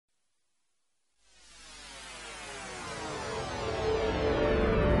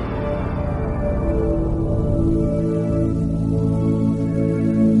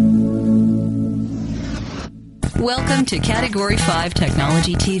Welcome to Category 5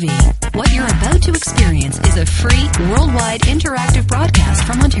 Technology TV. What you're about to experience is a free, worldwide interactive broadcast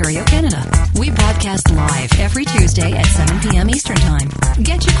from Ontario, Canada. We broadcast live every Tuesday at 7 p.m. Eastern Time.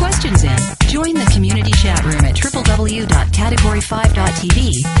 Get your questions in. Join the community chat room at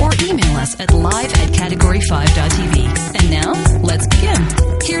www.category5.tv or email us at live@category5.tv. And now, let's begin.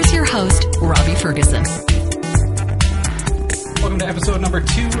 Here's your host, Robbie Ferguson. Welcome to episode number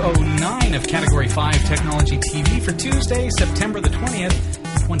 209 of Category 5 Technology TV for Tuesday, September the 20th,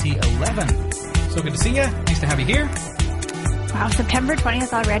 2011. So good to see you. Nice to have you here. Wow, September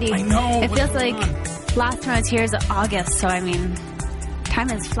 20th already. I know. It feels like last time I was here is August, so I mean,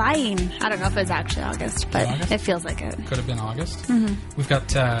 time is flying. I don't know if it's actually August, but it feels like it. Could have been August. Mm-hmm. We've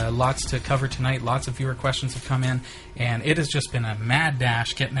got lots to cover tonight. Lots of viewer questions have come in, and it has just been a mad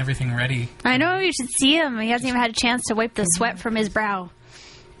dash getting everything ready. I know, you should see him. He hasn't even had a chance to wipe the sweat from his brow.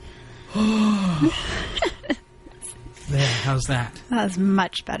 There, how's that? That was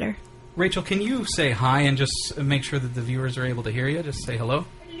much better. Rachel, can you say hi and just make sure that the viewers are able to hear you? Just say hello.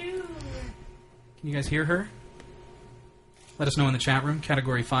 Hello. Can you guys hear her? Let us know in the chat room,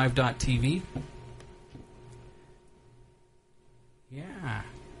 category5.tv. Yeah.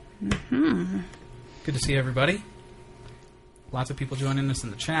 Mm-hmm. Good to see everybody. Lots of people joining us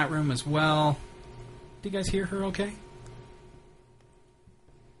in the chat room as well. Do you guys hear her okay?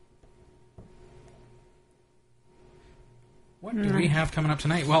 What do we have coming up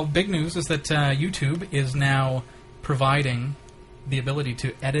tonight? Well, big news is that YouTube is now providing the ability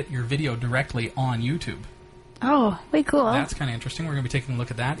to edit your video directly on YouTube. Oh, way cool. That's kind of interesting. We're going to be taking a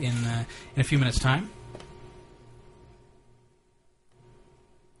look at that in a few minutes' time.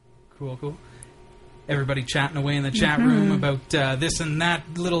 Cool, cool. Everybody chatting away in the chat room about this and that,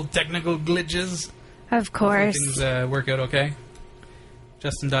 little technical glitches. Of course. Things work out okay.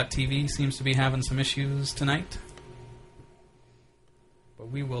 Justin.tv seems to be having some issues tonight.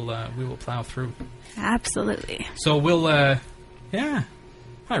 But we will plow through. Absolutely. So we'll, yeah.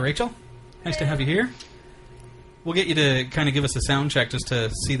 Hi, Rachel. Nice to have you here. We'll get you to kind of give us a sound check just to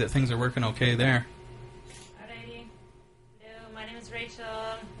see that things are working okay there. Alrighty. Hello, my name is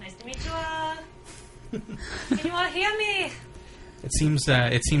Rachel. Nice to meet you all. Can you all hear me? It seems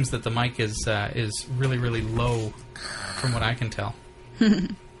that the mic is really, really low from what I can tell.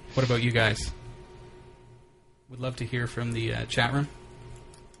 What about you guys? Would love to hear from the chat room.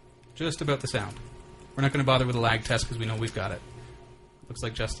 Just about the sound. We're not going to bother with a lag test because we know we've got it. Looks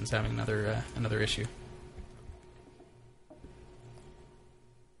like Justin's having another issue.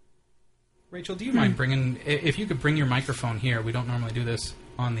 Rachel, do you mind bringing... If you could bring your microphone here. We don't normally do this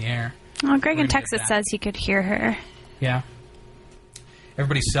on the air. Well, Greg in Texas says he could hear her. Yeah.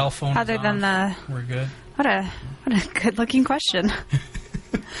 Everybody's cell phone Other than the... We're good. What a good-looking question.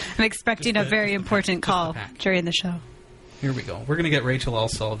 I'm expecting a very important call during the show. Here we go. We're going to get Rachel all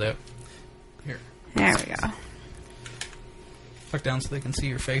solved out. Here. There we go. Tuck down so they can see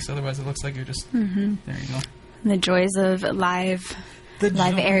your face. Otherwise, it looks like you're just... There you go. The joys of live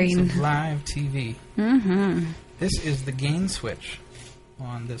airing. Of live TV. Mm-hmm. This is the gain switch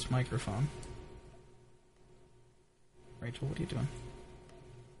on this microphone. Rachel, what are you doing?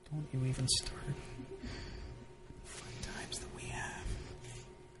 Don't you even start. Fun times that we have.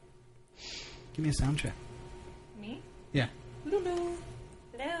 Give me a sound check. Me? Yeah. Hello.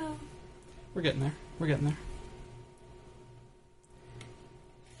 Hello. We're getting there. We're getting there.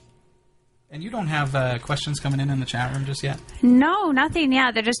 And you don't have questions coming in the chat room just yet? No, nothing.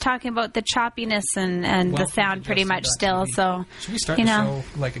 Yeah, they're just talking about the choppiness and the sound pretty much still. So should we start the show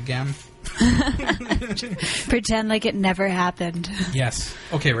like again? Pretend like it never happened. Yes.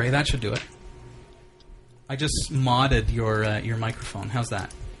 Okay, Ray, that should do it. I just modded your microphone. How's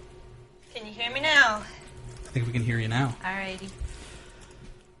that? Can you hear me now? I think we can hear you now. Alrighty.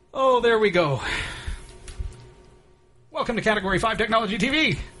 Oh, there we go. Welcome to Category 5 Technology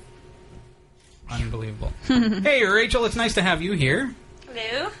TV. Unbelievable. Hey, Rachel, it's nice to have you here.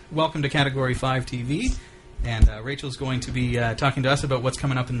 Hello. Welcome to Category 5 TV. And Rachel's going to be talking to us about what's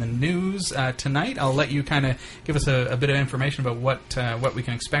coming up in the news tonight. I'll let you kind of give us a bit of information about what we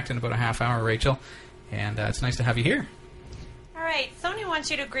can expect in about a half hour, Rachel. And it's nice to have you here. Alright, Sony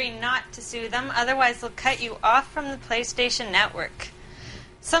wants you to agree not to sue them, otherwise they'll cut you off from the PlayStation Network.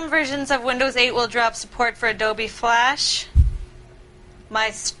 Some versions of Windows 8 will drop support for Adobe Flash. My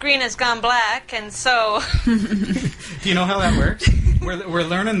screen has gone black, and so... Do you know how that works? We're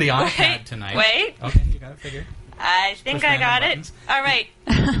learning the iPad tonight. Wait. Okay, you got it figured. I think I got it. All right.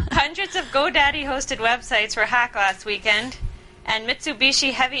 Hundreds of GoDaddy-hosted websites were hacked last weekend, and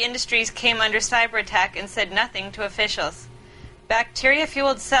Mitsubishi Heavy Industries came under cyber attack and said nothing to officials.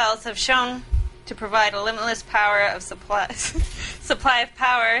 Bacteria-fueled cells have shown to provide a limitless power of supply of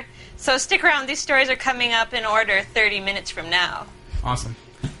power. So stick around. These stories are coming up in order 30 minutes from now. Awesome.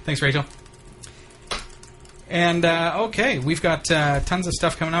 Thanks, Rachel. And, okay, we've got tons of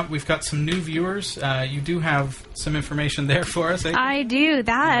stuff coming up. We've got some new viewers. You do have some information there for us, eh? I do.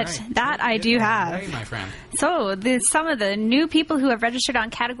 That I do have. Hey, my friend. So, some of the new people who have registered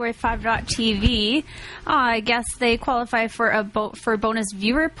on Category5.tv, I guess they qualify for for bonus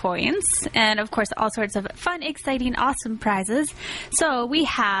viewer points, and of course, all sorts of fun, exciting, awesome prizes. So, we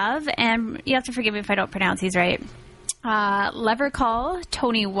have, and you have to forgive me if I don't pronounce these right, Lever Call,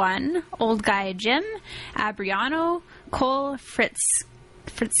 Tony1, Old Guy Jim, Abriano, Cole,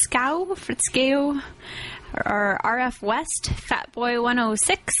 Fritzkau, or RF West, Fatboy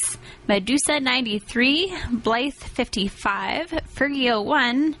 106, Medusa 93, Blythe 55, Fergio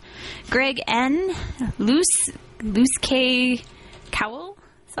 1, Greg N, Luce K Cowell,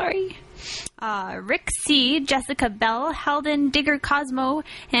 Rick C, Jessica Bell, Heldon, Digger Cosmo,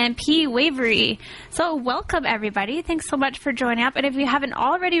 and P. Wavery. So welcome, everybody. Thanks so much for joining up. And if you haven't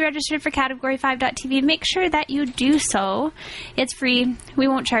already registered for Category5.tv, make sure that you do so. It's free. We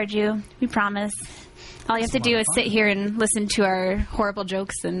won't charge you. We promise. All you have to do is sit here and listen to our horrible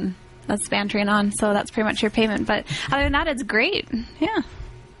jokes and us bantering on. So that's pretty much your payment. But other than that, it's great. Yeah.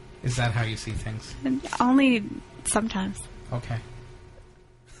 Is that how you see things? Only sometimes. Okay.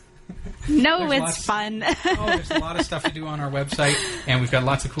 No, it's fun. There's a lot of stuff to do on our website, and we've got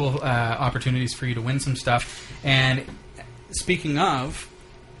lots of cool opportunities for you to win some stuff. And speaking of,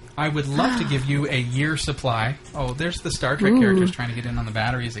 I would love to give you a year supply. Oh, there's the Star Trek characters trying to get in on the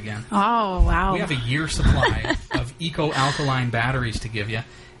batteries again. Oh, wow. We have a year supply of eco-alkaline batteries to give you,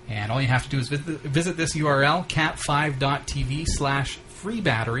 and all you have to do is visit this URL, cat5.tv/free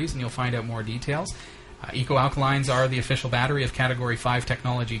batteries, and you'll find out more details. Eco-alkalines are the official battery of Category 5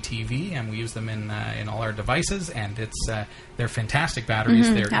 Technology TV, and we use them in all our devices, and they're fantastic batteries.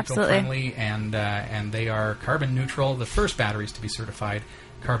 They're eco-friendly, and they are carbon neutral, the first batteries to be certified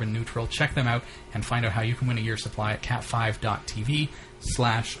carbon neutral. Check them out and find out how you can win a year supply at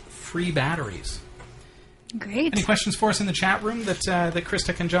cat5.tv/free batteries. Great. Any questions for us in the chat room that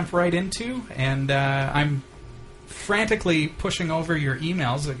Christa can jump right into? And I'm frantically pushing over your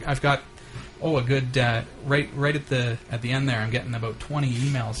emails. I've got a good right at the end there. I'm getting about 20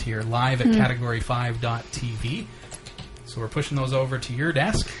 emails here live at Category5.tv. So we're pushing those over to your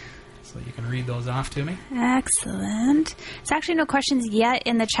desk so that you can read those off to me. Excellent. There's actually no questions yet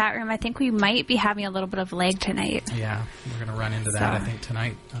in the chat room. I think we might be having a little bit of lag tonight. Yeah, we're going to run into that, I think,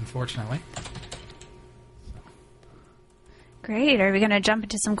 tonight, unfortunately. Great. Are we going to jump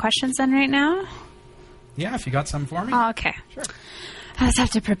into some questions then right now? Yeah, if you got some for me. Oh, okay. Sure. I just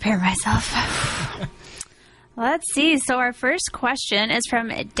have to prepare myself. Let's see. So our first question is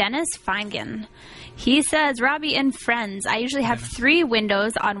from Dennis Feingen. He says, Robbie and friends, I usually have 3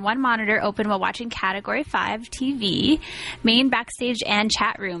 windows on one monitor open while watching Category 5 TV, main, backstage, and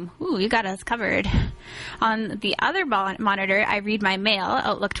chat room. Ooh, you got us covered. On the other monitor, I read my mail,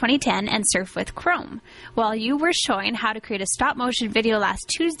 Outlook 2010, and surf with Chrome. While you were showing how to create a stop-motion video last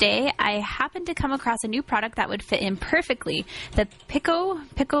Tuesday, I happened to come across a new product that would fit in perfectly, the Pico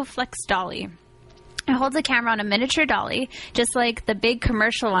Flex Dolly. It holds a camera on a miniature dolly, just like the big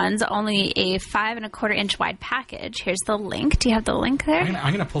commercial ones, only a 5 1/4 inch wide package. Here's the link. Do you have the link there?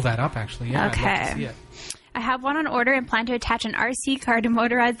 I'm gonna pull that up, actually. Yeah, okay. I'd love to see it. I have one on order and plan to attach an RC car to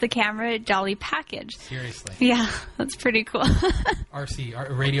motorize the camera dolly package. Seriously. Yeah, that's pretty cool. RC,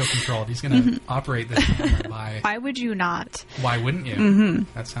 radio controlled. He's going to operate this camera by... Why would you not? Why wouldn't you?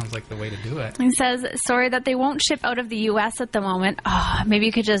 That sounds like the way to do it. He says, sorry that they won't ship out of the U.S. at the moment. Oh, maybe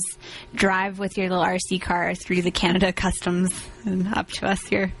you could just drive with your little RC car through the Canada customs and up to us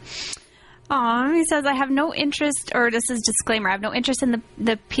here. He says, I have no interest, or this is disclaimer, I have no interest in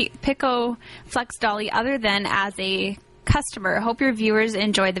the Pico Flex Dolly other than as a customer. Hope your viewers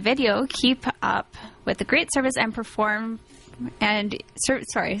enjoy the video. Keep up with the great service and perform, and,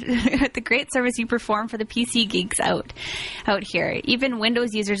 with the great service you perform for the PC geeks out here. Even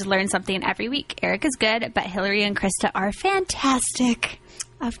Windows users learn something every week. Eric is good, but Hillary and Christa are fantastic.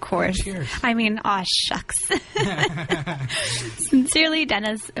 Of course. Cheers. I mean, aw, shucks. Sincerely,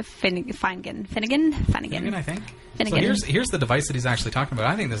 Dennis Finnegan, I think. Finnegan. So here's the device that he's actually talking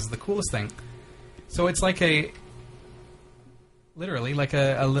about. I think this is the coolest thing. So it's like literally like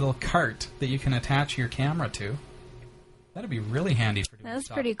a little cart that you can attach your camera to. That'd be really handy for doing That's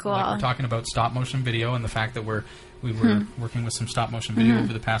pretty cool. Like we're talking about stop motion video and the fact that we were working with some stop motion video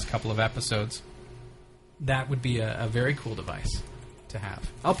over the past couple of episodes. That would be a very cool device to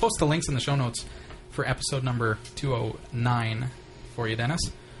have. I'll post the links in the show notes for episode number 209 for you, Dennis.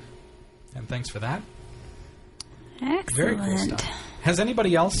 And thanks for that. Excellent. Very cool stuff. Has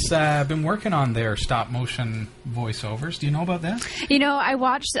anybody else been working on their stop-motion voiceovers? Do you know about that? You know, I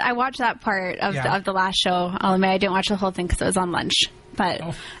watched that part of, of the last show. I'll admit I didn't watch the whole thing because it was on lunch. But,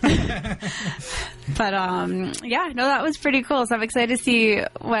 that was pretty cool. So I'm excited to see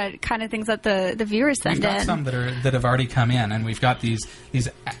what kind of things that the viewers send in. We've got some that have already come in, and we've got these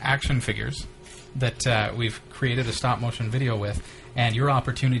action figures that we've created a stop-motion video with, and your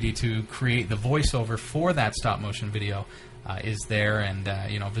opportunity to create the voiceover for that stop-motion video is there. And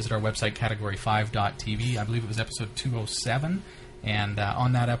visit our website, category5.tv. I believe it was episode 207, and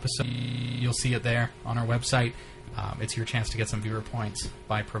on that episode you'll see it there on our website. It's your chance to get some viewer points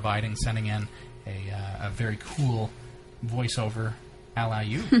by sending in a very cool voiceover a la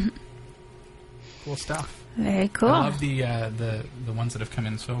you. Cool stuff. Very cool. I love the ones that have come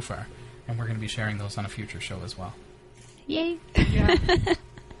in so far, and we're going to be sharing those on a future show as well. Yay. Yeah.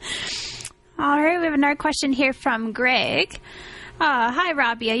 All right, we have another question here from Greg. Hi,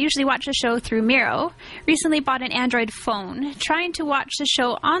 Robbie. I usually watch the show through Miro. Recently bought an Android phone. Trying to watch the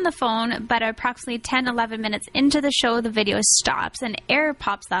show on the phone, but approximately 10-11 minutes into the show, the video stops. An error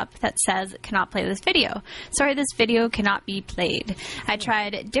pops up that says, cannot play this video. Sorry, this video cannot be played. I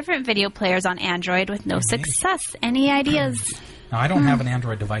tried different video players on Android with no success. Any ideas? Now, I don't have an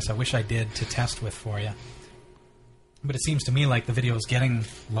Android device. I wish I did to test with for you. But it seems to me like the video is getting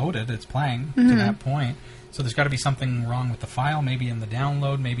loaded. It's playing to that point. So there's got to be something wrong with the file, maybe in the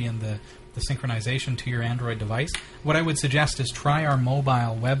download, maybe in the synchronization to your Android device. What I would suggest is try our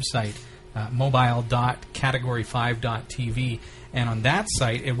mobile website, mobile.category5.tv. And on that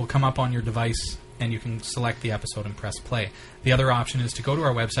site, it will come up on your device, and you can select the episode and press play. The other option is to go to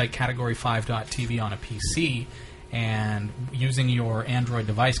our website, category5.tv on a PC, and using your Android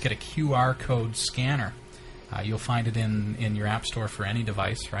device, get a QR code scanner. You'll find it in your app store for any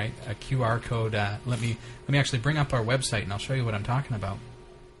device, right? A QR code. Let me actually bring up our website, and I'll show you what I'm talking about.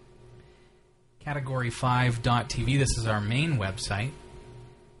 Category5.tv. This is our main website.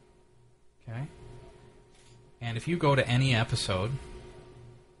 Okay. And if you go to any episode,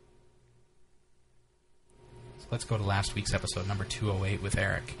 so let's go to last week's episode, number 208 with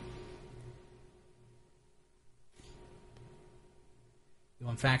Eric. You'll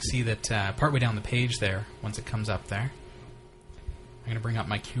in fact see that partway down the page there, once it comes up there, I'm going to bring up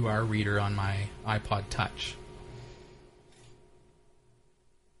my QR reader on my iPod Touch.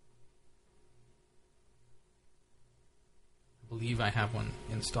 I believe I have one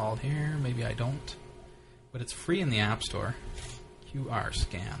installed here. Maybe I don't. But it's free in the App Store. QR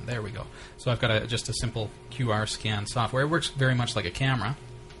scan. There we go. So I've got just a simple QR scan software. It works very much like a camera.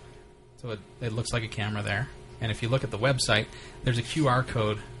 So it looks like a camera there. And if you look at the website, there's a QR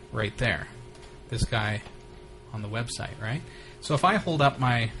code right there. This guy on the website, right? So if I hold up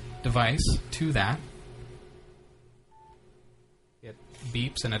my device to that, it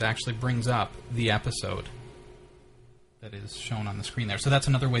beeps and it actually brings up the episode that is shown on the screen there. So that's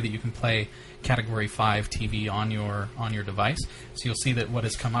another way that you can play Category 5 TV on your device. So you'll see that what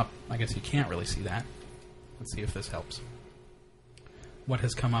has come up, I guess you can't really see that. Let's see if this helps. What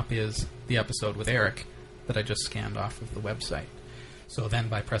has come up is the episode with Eric that I just scanned off of the website. So then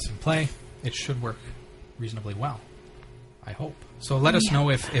by pressing play, it should work reasonably well. I hope. So let us know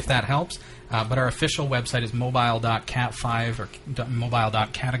if that helps. But our official website is mobile.cat5 or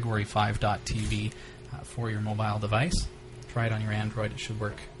mobile.category5.tv for your mobile device. Try it on your Android. It should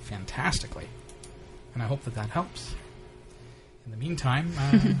work fantastically. And I hope that helps. In the meantime,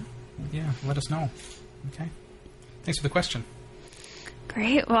 let us know. Okay. Thanks for the question.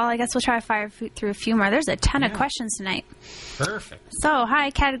 Great. Well, I guess we'll try to fire through a few more. There's a ton of questions tonight. Perfect. So,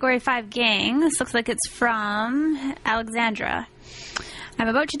 hi, Category 5 gang. This looks like it's from Alexandra. I'm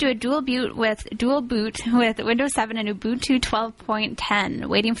about to do a dual boot with Windows 7 and Ubuntu 12.10,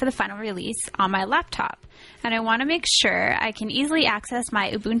 waiting for the final release on my laptop. And I want to make sure I can easily access my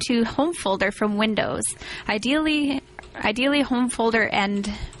Ubuntu home folder from Windows. Ideally, home folder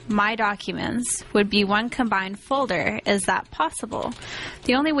and my documents would be one combined folder. Is that possible?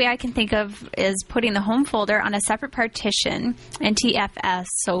 The only way I can think of is putting the home folder on a separate partition in TFS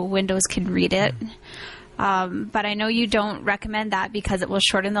so Windows can read it. But I know you don't recommend that because it will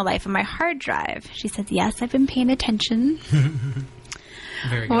shorten the life of my hard drive. She says, yes, I've been paying attention.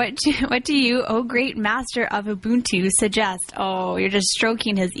 Very good. What do you, oh great master of Ubuntu, suggest? Oh, you're just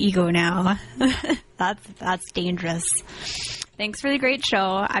stroking his ego now. That's dangerous. Thanks for the great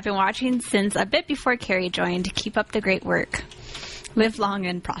show. I've been watching since a bit before Carrie joined. Keep up the great work. Live long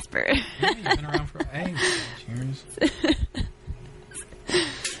and prosper. Yeah, you've been around for... Hey, cheers.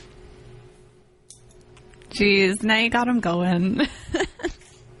 Jeez, now you got him going.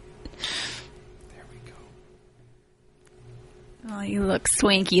 Oh, you look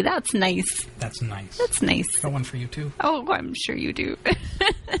swanky. That's nice. That's nice. That's nice. Got one for you, too. Oh, I'm sure you do.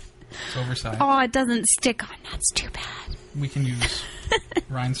 It's oversized. Oh, it doesn't stick on. That's too bad. We can use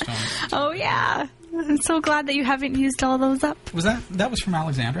rhinestones. Oh, yeah. I'm so glad that you haven't used all those up. Was that was from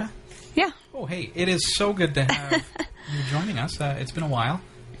Alexandra? Yeah. Oh, hey, it is so good to have you joining us. It's been a while,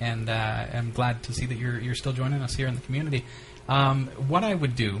 and I'm glad to see that you're still joining us here in the community. What I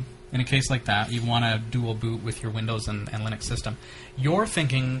would do in a case like that, you want to dual boot with your Windows and Linux system. Your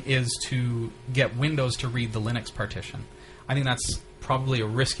thinking is to get Windows to read the Linux partition. I think that's probably a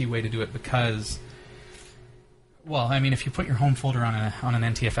risky way to do it because, well, I mean, if you put your home folder on an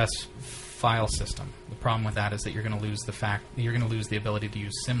NTFS file system, the problem with that is that you're going to lose the ability to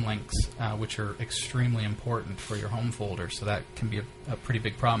use symlinks, which are extremely important for your home folder. So that can be a pretty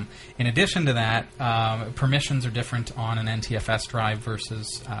big problem. In addition to that, permissions are different on an NTFS drive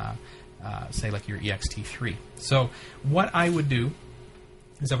versus, say, like your ext3. So what I would do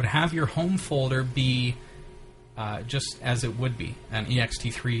is I would have your home folder be just as it would be, an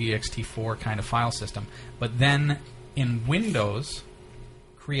ext3, ext4 kind of file system. But then in Windows,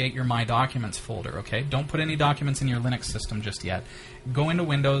 create your My Documents folder, okay? Don't put any documents in your Linux system just yet. Go into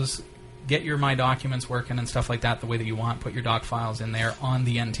Windows, get your My Documents working and stuff like that the way that you want. Put your doc files in there on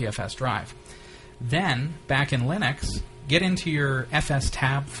the NTFS drive. Then, back in Linux, get into your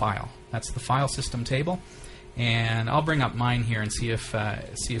fstab file. That's the file system table. And I'll bring up mine here and see if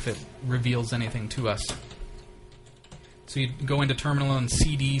it reveals anything to us. So you go into terminal and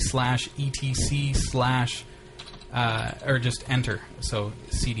cd/etc/ or just enter, so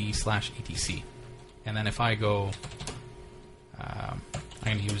cd/etc. And then if I go, I'm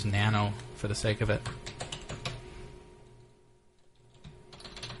going to use nano for the sake of it.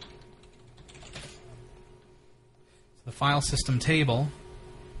 So the file system table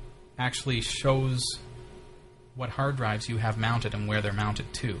actually shows what hard drives you have mounted and where they're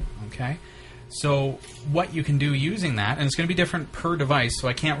mounted to, okay? So what you can do using that, and it's going to be different per device, so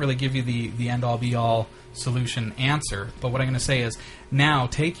I can't really give you the end-all be-all solution answer, but what I'm going to say is now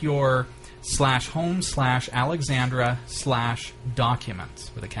take your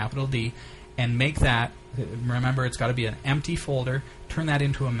 /home/Alexandra/documents with a capital D and make that, remember it's got to be an empty folder, turn that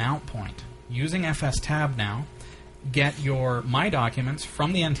into a mount point. Using fstab now, get your My Documents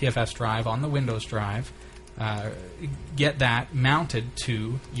from the NTFS drive on the Windows drive, get that mounted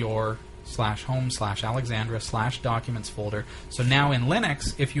to your /home/Alexandra/documents folder. So now in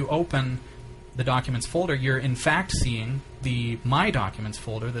Linux, if you open the Documents folder, you're in fact seeing the My Documents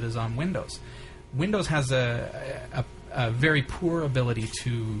folder that is on Windows. Windows has a very poor ability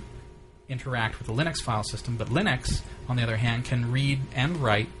to interact with the Linux file system, but Linux, on the other hand, can read and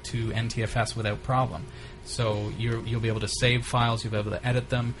write to NTFS without problem. So you'll be able to save files, you'll be able to edit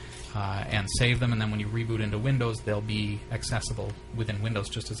them, and save them, and then when you reboot into Windows, they'll be accessible within Windows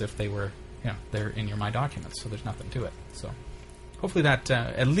just as if they were, they're in your My Documents, so there's nothing to it. So hopefully that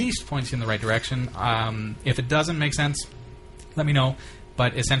at least points you in the right direction. If it doesn't make sense, let me know,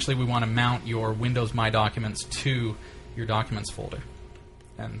 but essentially we want to mount your Windows My Documents to your Documents folder,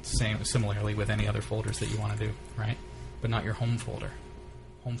 and similarly with any other folders that you want to do, right? But not your home folder.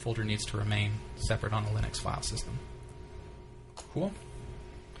 Home folder needs to remain separate on a Linux file system. Cool.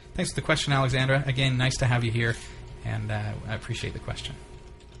 Thanks for the question, Alexandra. Again, nice to have you here, and I appreciate the question.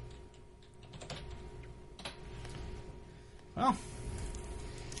 Well,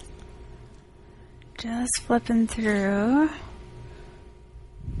 just flipping through.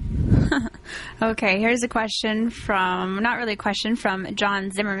 Okay, here's a question from, not really a question, from John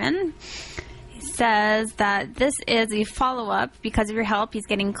Zimmerman. He says that this is a follow-up. Because of your help, he's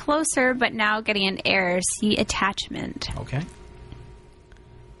getting closer, but now getting an error. See attachment. Okay. Let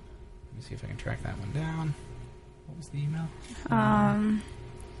me see if I can track that one down. What was the email? From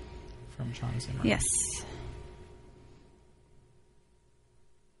John Zimmerman. Yes.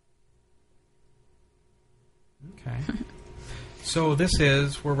 Okay. So this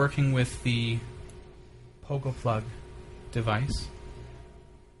is, we're working with the Pogo Plug device.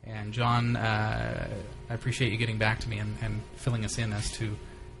 And John, I appreciate you getting back to me and filling us in as to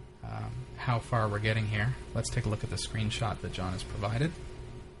how far we're getting here. Let's take a look at the screenshot that John has provided.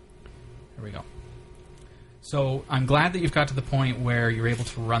 Here we go. So I'm glad that you've got to the point where you're able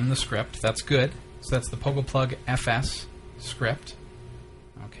to run the script. That's good. So that's the Pogo Plug FS script.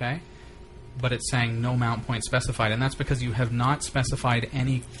 Okay. But it's saying no mount point specified, and that's because you have not specified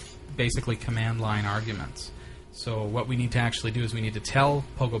any basically command line arguments. So what we need to actually do is we need to tell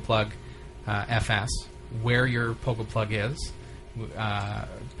Pogo Plug FS where your Pogo Plug is,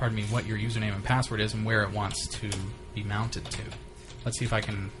 what your username and password is, and where it wants to be mounted to. Let's see if I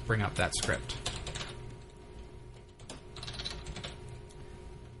can bring up that script.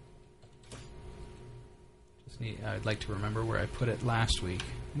 See, I'd like to remember where I put it last week.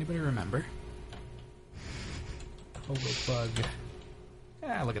 Anybody remember? Plug.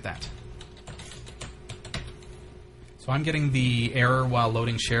 Yeah, look at that. So I'm getting the error while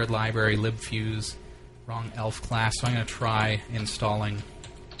loading shared library libfuse, wrong elf class. So I'm going to try installing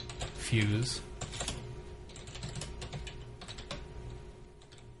Fuse.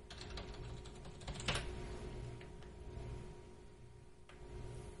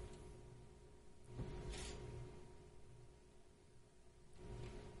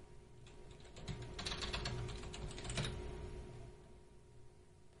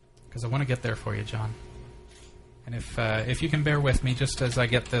 Because I want to get there for you, John. And if you can bear with me, just as I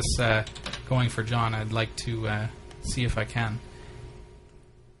get this going for John, I'd like to see if I can.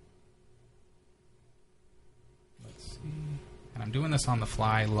 Let's see. And I'm doing this on the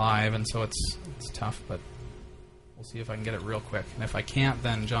fly live, and so it's tough, but we'll see if I can get it real quick. And if I can't,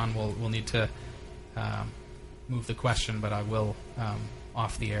 then John will need to move the question, but I will,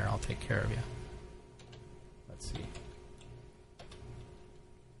 off the air, I'll take care of you. Let's see.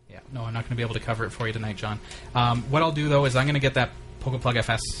 Yeah, no, I'm not going to be able to cover it for you tonight, John. What I'll do, though, is I'm going to get that PogoPlug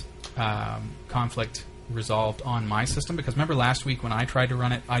FS conflict resolved on my system, because remember last week when I tried to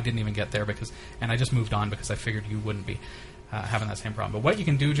run it, I didn't even get there, and I just moved on because I figured you wouldn't be having that same problem. But what you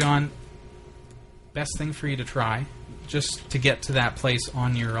can do, John, best thing for you to try, just to get to that place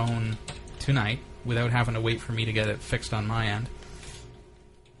on your own tonight, without having to wait for me to get it fixed on my end,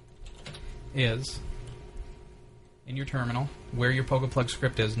 is in your terminal, where your PogoPlug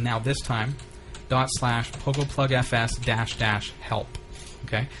script is, now this time, /PogoPlugFS --help.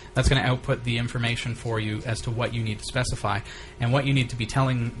 Okay? That's going to output the information for you as to what you need to specify. And what you need to be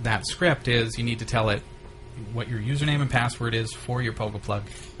telling that script is you need to tell it what your username and password is for your PogoPlug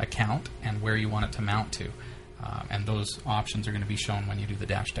account and where you want it to mount to. And those options are going to be shown when you do the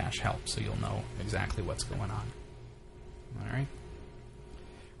 --help, so you'll know exactly what's going on. All right?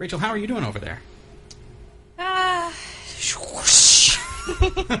 Rachel, how are you doing over there?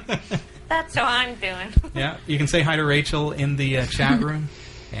 That's how I'm doing. Yeah, you can say hi to Rachel in the chat room.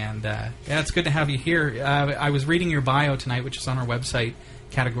 And yeah, it's good to have you here. I was reading your bio tonight, which is on our website,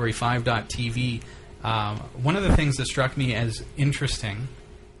 category5.tv. One of the things that struck me as interesting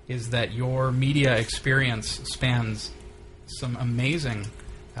is that your media experience spans some amazing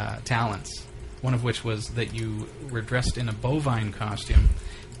talents, one of which was that you were dressed in a bovine costume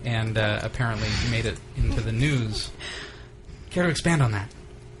and apparently made it into the news. Care to expand on that?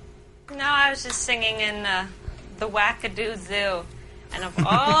 No, I was just singing in the Wackadoo Zoo. And of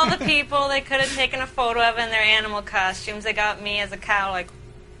all the people they could have taken a photo of in their animal costumes, they got me as a cow, like,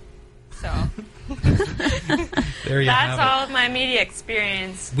 so. There you That's have all it. of my media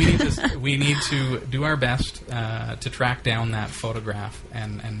experience. We need to do our best to track down that photograph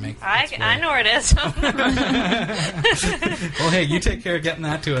and make. I know where it is. Well, hey, you take care of getting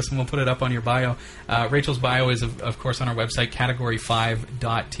that to us, and we'll put it up on your bio. Rachel's bio is, of course, on our website,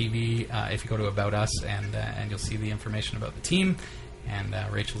 category5.tv. If you go to About Us, and you'll see the information about the team, and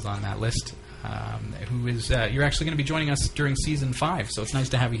Rachel's on that list. Who is you're actually going to be joining us during season 5, so it's nice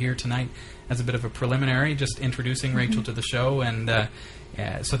to have you here tonight as a bit of a preliminary, just introducing Rachel to the show, and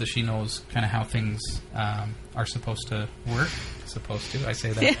so that she knows kind of how things are supposed to work. I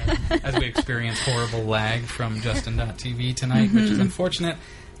say that as we experience horrible lag from Justin.tv tonight, which is unfortunate,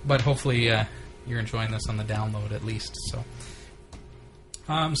 but hopefully you're enjoying this on the download at least. So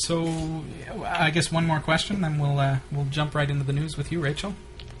I guess one more question, then we'll jump right into the news with you, Rachel.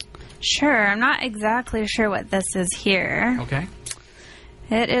 Sure. I'm not exactly sure what this is here. Okay.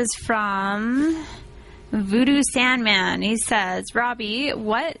 It is from Voodoo Sandman. He says, Robbie,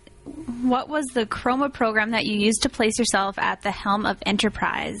 what was the chroma program that you used to place yourself at the helm of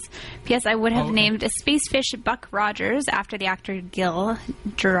Enterprise? P.S. I would have named a Spacefish Buck Rogers after the actor Gil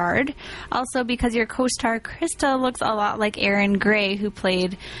Gerard. Also, because your co-star Christa looks a lot like Aaron Gray, who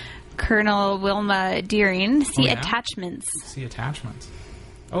played Colonel Wilma Deering. See attachments. See attachments.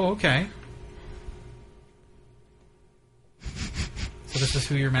 Oh, okay. So this is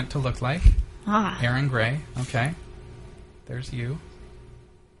who you're meant to look like. Aaron Gray. Okay. There's you.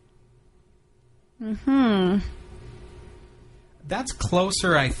 That's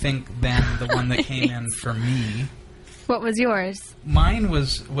closer, I think, than the one that came in for me. What was yours? Mine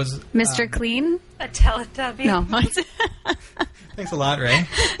was Mr. Clean? A Teletubby. No. Thanks a lot, Ray.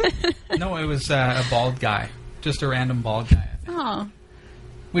 No, it was a bald guy. Just a random bald guy, I think. Oh.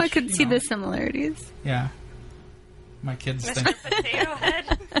 Which, I could see the similarities. Yeah. My kids Mr. think... Potato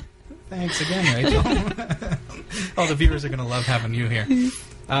Head. Thanks again, Rachel. All the viewers are going to love having you here.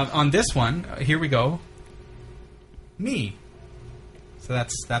 On this one, here we go. Me. So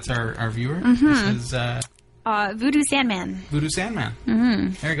that's our viewer. This is Voodoo Sandman. Voodoo Sandman.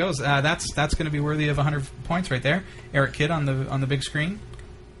 Mm-hmm. There it goes. That's going to be worthy of 100 points right there. Eric Kidd on the big screen,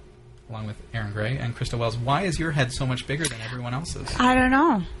 along with Aaron Gray and Christa Wells. Why is your head so much bigger than everyone else's? I don't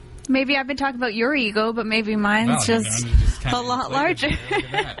know. Maybe I've been talking about your ego, but maybe mine's just a lot larger. Look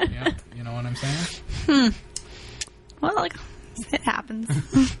at that. Yeah, you know what I'm saying? Well, it happens.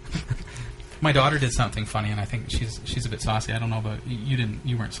 My daughter did something funny, and I think she's a bit saucy. I don't know about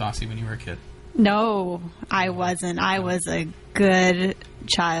you weren't saucy when you were a kid. No, I wasn't. I was a good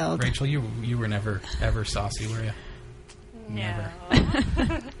child. Rachel, you were never ever saucy, were you? Never.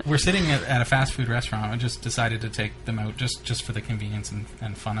 We're sitting at a fast food restaurant. I just decided to take them out just for the convenience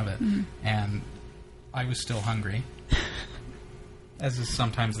and fun of it. Mm-hmm. And I was still hungry, as is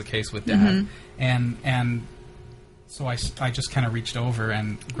sometimes the case with Dad. Mm-hmm. And so I just kind of reached over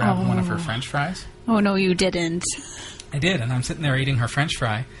and grabbed one of her French fries. Oh, no, you didn't. I did, and I'm sitting there eating her French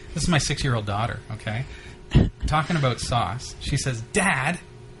fry. This is my 6-year-old daughter, okay? Talking about sauce. She says, "Dad."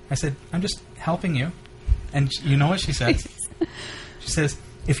 I said, "I'm just helping you." And you know what she says? She says,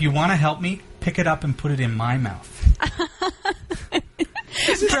 "If you want to help me, pick it up and put it in my mouth."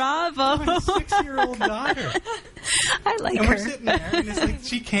 Bravo. My 6-year-old daughter. I like and her. We're sitting there, and it's like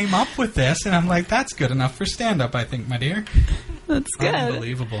she came up with this, and I'm like, that's good enough for stand-up, I think, my dear. That's good.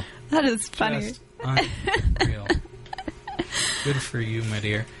 Unbelievable. That is funny. Just unreal. Good for you, my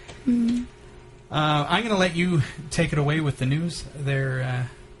dear. Mm. I'm going to let you take it away with the news there,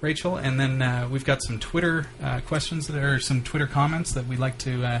 Rachel, and then we've got some Twitter questions some Twitter comments that we'd like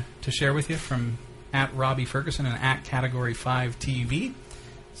to share with you from at Robbie Ferguson and at Category 5 TV.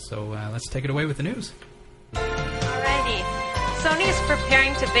 So let's take it away with the news. Alrighty. Sony is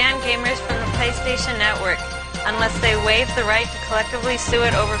preparing to ban gamers from the PlayStation Network unless they waive the right to collectively sue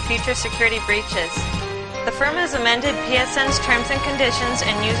it over future security breaches. The firm has amended PSN's terms and conditions,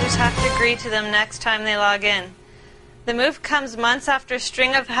 and users have to agree to them next time they log in. The move comes months after a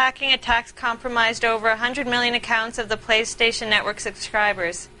string of hacking attacks compromised over 100 million accounts of the PlayStation Network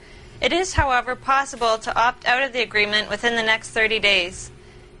subscribers. It is, however, possible to opt out of the agreement within the next 30 days.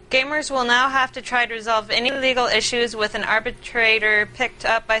 Gamers will now have to try to resolve any legal issues with an arbitrator picked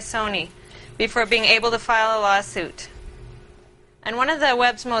up by Sony before being able to file a lawsuit. And one of the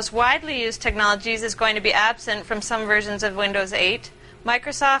web's most widely used technologies is going to be absent from some versions of Windows 8.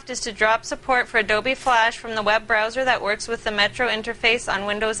 Microsoft is to drop support for Adobe Flash from the web browser that works with the Metro interface on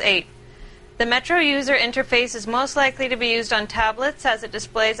Windows 8. The Metro user interface is most likely to be used on tablets as it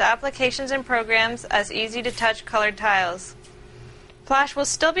displays applications and programs as easy-to-touch colored tiles. Flash will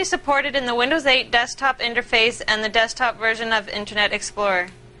still be supported in the Windows 8 desktop interface and the desktop version of Internet Explorer.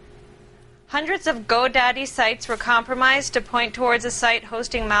 Hundreds of GoDaddy sites were compromised to point towards a site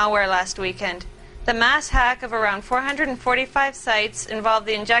hosting malware last weekend. The mass hack of around 445 sites involved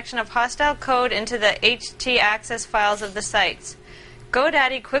the injection of hostile code into the htaccess files of the sites.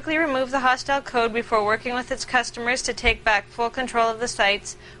 GoDaddy quickly removed the hostile code before working with its customers to take back full control of the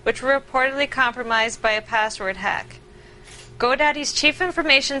sites, which were reportedly compromised by a password hack. GoDaddy's Chief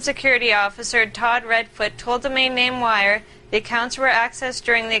Information Security Officer, Todd Redfoot, told Domain Name Wire the accounts were accessed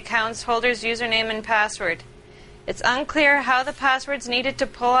during the account's holder's username and password. It's unclear how the passwords needed to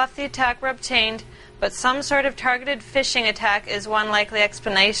pull off the attack were obtained, but some sort of targeted phishing attack is one likely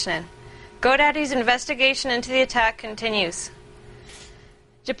explanation. GoDaddy's investigation into the attack continues.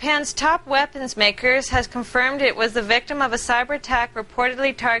 Japan's top weapons makers has confirmed it was the victim of a cyber attack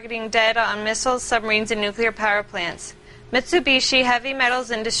reportedly targeting data on missiles, submarines, and nuclear power plants. Mitsubishi Heavy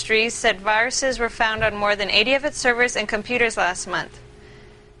Metals Industries said viruses were found on more than 80 of its servers and computers last month.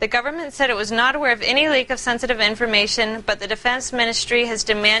 The government said it was not aware of any leak of sensitive information, but the Defense Ministry has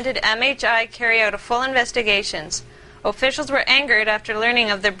demanded MHI carry out a full investigation. Officials were angered after learning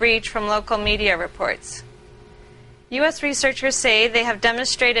of the breach from local media reports. U.S. researchers say they have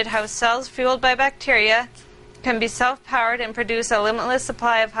demonstrated how cells fueled by bacteria can be self-powered and produce a limitless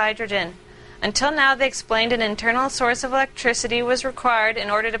supply of hydrogen. Until now, they explained an internal source of electricity was required in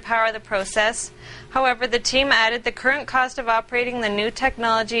order to power the process. However, the team added the current cost of operating the new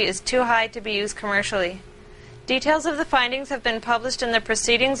technology is too high to be used commercially. Details of the findings have been published in the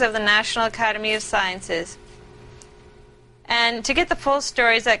Proceedings of the National Academy of Sciences. And to get the full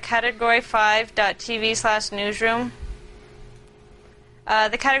stories at category5.tv/newsroom.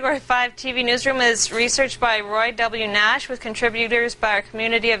 The Category 5 TV newsroom is researched by Roy W. Nash with contributors by our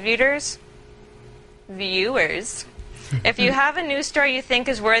community of viewers. If you have a news story you think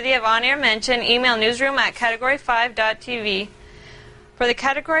is worthy of on-air mention, email newsroom@category5.tv. For the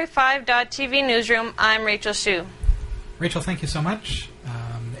Category 5.tv newsroom, I'm Rachel Hsu. Rachel, thank you so much.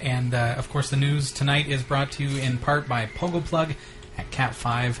 And of course, the news tonight is brought to you in part by Pogo Plug. at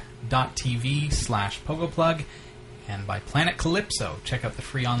cat5.tv/pogoplug. And by Planet Calypso. Check out the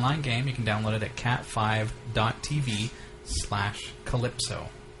free online game. You can download it at cat5.tv/Calypso.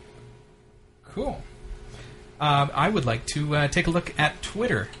 Cool. I would like to take a look at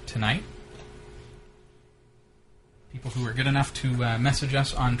Twitter tonight. People who are good enough to message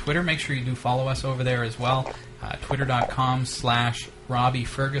us on Twitter, make sure you do follow us over there as well. Twitter.com/Robbie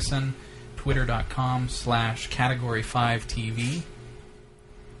Ferguson. Twitter.com/Category5TV.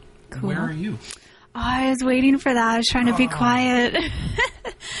 Cool. Where are you? Oh, I was waiting for that. I was trying to be quiet.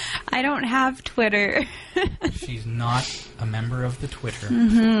 I don't have Twitter. She's not a member of the Twitter.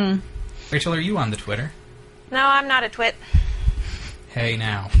 Mm-hmm. Rachel, are you on the Twitter? No, I'm not a twit. Hey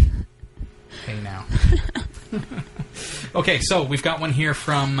now. Hey now. Okay, so we've got one here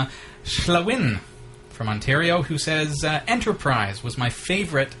from Schlawin from Ontario who says, Enterprise was my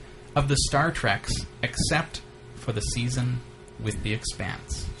favorite of the Star Treks except for the season with The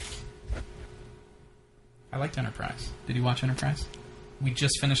Expanse. I liked Enterprise. Did you watch Enterprise? We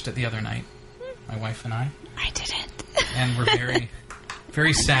just finished it the other night, my wife and I. I didn't. And we're very,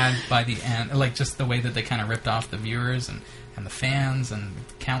 very sad by the end. Like, just the way that they kind of ripped off the viewers and the fans and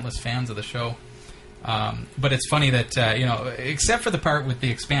countless fans of the show. But it's funny that, except for the part with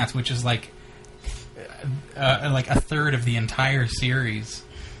The Expanse, which is like a third of the entire series.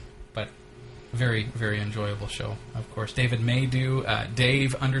 But very, very enjoyable show, of course. David Maydew,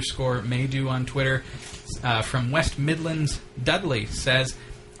 Dave_Maydew on Twitter, from West Midlands, Dudley says,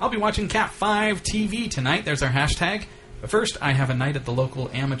 I'll be watching Cat 5 TV tonight. There's our hashtag. But first, I have a night at the local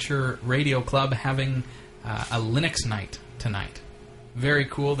amateur radio club having a Linux night tonight. Very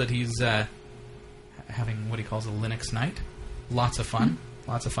cool that he's having what he calls a Linux night. Lots of fun.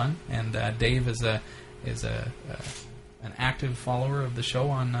 Lots of fun. And Dave is an active follower of the show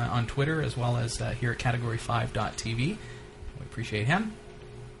on Twitter as well as here at Category5.tv. We appreciate him.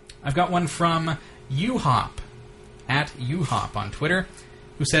 I've got one from UHop, at UHop on Twitter,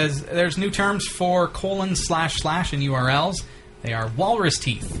 who says, there's new terms for : / in URLs. They are walrus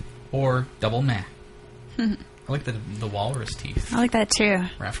teeth or double meh. I like the walrus teeth. I like that too.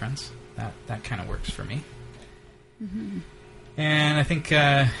 Reference. That kind of works for me. Mm-hmm. And I think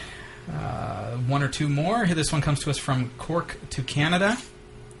one or two more. This one comes to us from Cork to Canada,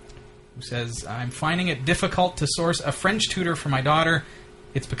 who says, I'm finding it difficult to source a French tutor for my daughter.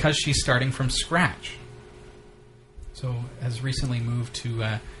 It's because she's starting from scratch. So has recently moved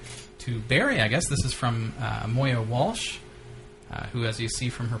to Barrie, I guess. This is from Moya Walsh, who, as you see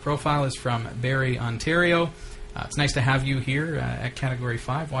from her profile, is from Barrie, Ontario. It's nice to have you here at Category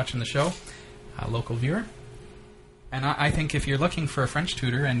 5 watching the show, local viewer. And I think if you're looking for a French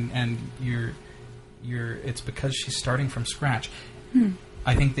tutor and it's because she's starting from scratch,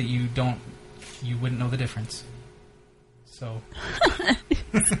 I think that you wouldn't know the difference. So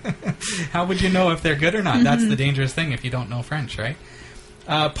how would you know if they're good or not? That's the dangerous thing if you don't know French, right?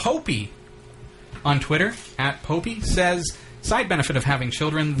 Popey on Twitter, at Popey, says, side benefit of having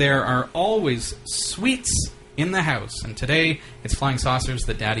children, there are always sweets in the house. And today, it's flying saucers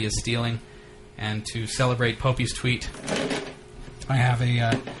that Daddy is stealing. And to celebrate Popey's tweet, I have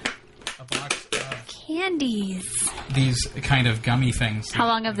a box of candies. These kind of gummy things. How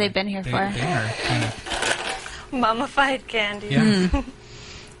long have they been here for? They are kind of mummified candy. Yeah.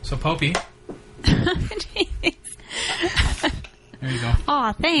 So Popey. There you go.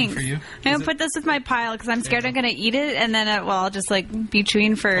 Aw, thanks. For you. I'm going to put this with my pile because I'm scared I'm going to eat it and then I'll just be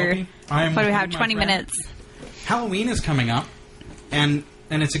chewing for, what do we have, 20 minutes. Halloween is coming up, and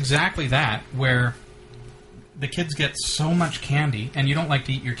it's exactly that, where the kids get so much candy, and you don't like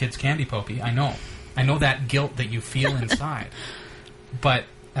to eat your kids' candy, Popey. I know that guilt that you feel inside. But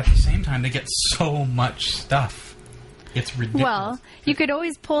at the same time, they get so much stuff. It's ridiculous. Well, you could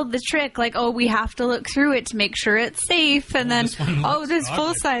always pull the trick, like, we have to look through it to make sure it's safe, and then, this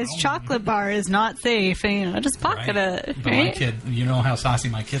full-size chocolate bar is not safe, and, just pocket it, But right? my kid, you know how saucy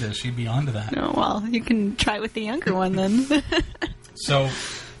my kid is. She'd be onto that. Oh, well, you can try with the younger one, then. So,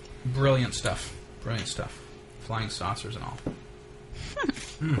 brilliant stuff. Brilliant stuff. Flying saucers and all.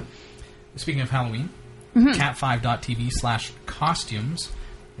 Speaking of Halloween, cat5.tv/costumes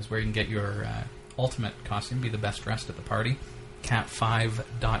is where you can get your ultimate costume, be the best dressed at the party.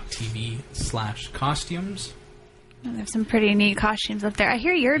 cat5.tv/costumes. There's some pretty neat costumes up there. I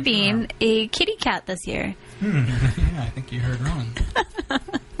hear you're being a kitty cat this year. Yeah, I think you heard wrong.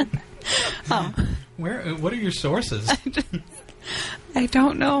 Oh. What are your sources? I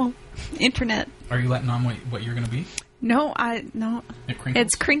don't know. Internet. Are you letting on what you're going to be? No, no.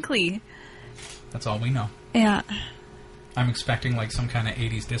 It's crinkly. That's all we know. Yeah. I'm expecting like some kind of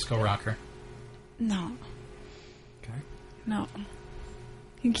 80s disco rocker. No. Okay. No.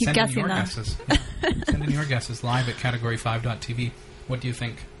 You can keep Send guessing in your them. guesses. Send in your guesses live at category5.tv. What do you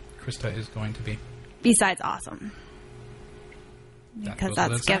think Christa is going to be? Besides awesome. Because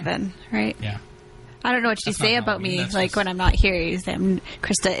that's given, right? Yeah. I don't know what you That's say not about Halloween, me, that's like just- when I'm not here. You say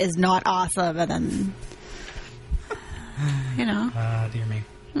Christa is not awesome, and then, you know. Dear me.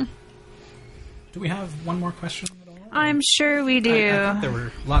 Do we have one more question at all? I'm sure we do. I thought there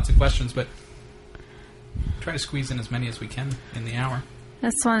were lots of questions, but try to squeeze in as many as we can in the hour.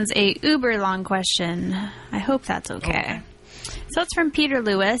 This one's a uber long question. I hope that's okay. So it's from Peter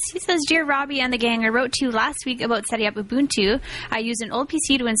Lewis. He says, Dear Robbie and the gang, I wrote to you last week about setting up Ubuntu. I used an old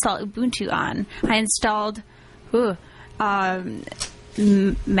PC to install Ubuntu on. I installed Math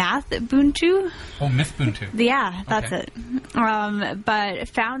Ubuntu. Oh, Mythbuntu. Yeah, that's Okay. it. But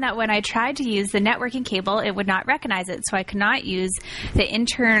found that when I tried to use the networking cable, it would not recognize it, so I could not use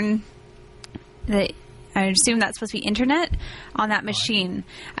I assume that's supposed to be internet on that machine.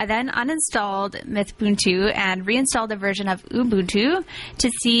 I then uninstalled Mythbuntu and reinstalled a version of Ubuntu to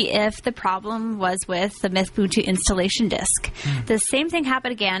see if the problem was with the Mythbuntu installation disk. The same thing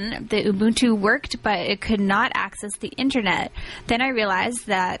happened again. The Ubuntu worked, but it could not access the internet. Then I realized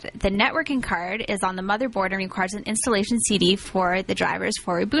that the networking card is on the motherboard and requires an installation CD for the drivers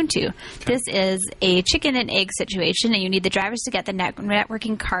for Ubuntu. This is a chicken and egg situation, and you need the drivers to get the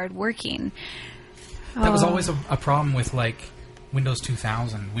networking card working. That was always a problem with, like, Windows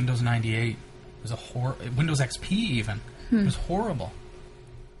 2000, Windows 98. It was Windows XP even. It was horrible.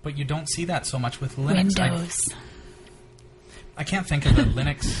 But you don't see that so much with Linux. Windows. I can't think of a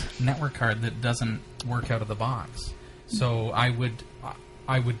Linux network card that doesn't work out of the box. So I would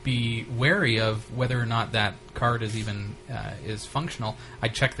be wary of whether or not that card is even is functional.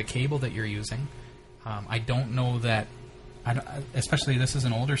 I'd check the cable that you're using. I don't know that, especially this is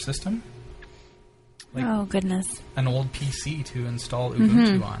an older system. Like oh, goodness. an old PC to install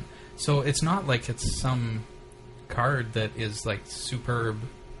Ubuntu on. So it's not like it's some card that is like superb,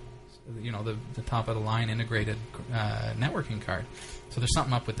 you know, the top of the line integrated networking card. So there's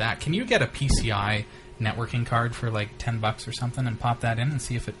something up with that. Can you get a PCI networking card for like $10 or something and pop that in and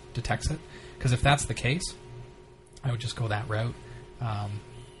see if it detects it? Because if that's the case, I would just go that route.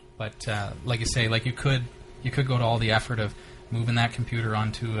 But like you say, like you could go to all the effort of moving that computer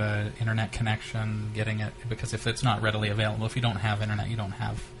onto an internet connection, getting it, because if it's not readily available, if you don't have internet, you don't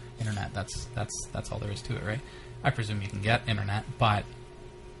have internet. That's all there is to it, right? I presume you can get internet, but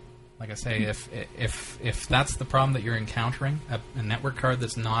like I say, if that's the problem that you're encountering, a network card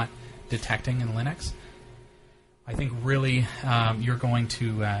that's not detecting in Linux, I think really you're going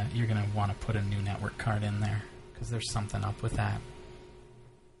to want to put a new network card in there because there's something up with that.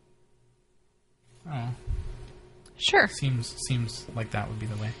 Oh. Sure. Seems like that would be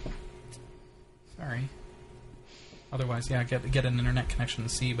the way. Sorry. Otherwise, yeah, get an internet connection to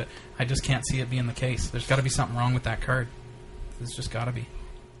see, but I just can't see it being the case. There's got to be something wrong with that card. There's just got to be.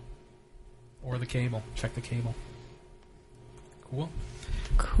 Or the cable. Check the cable. Cool.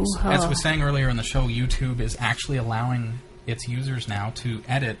 Cool. As I was saying earlier in the show, YouTube is actually allowing its users now to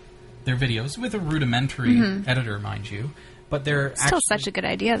edit their videos with a rudimentary editor, mind you. But they're Still such a good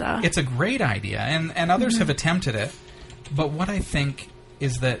idea, though. It's a great idea, and others have attempted it. But what I think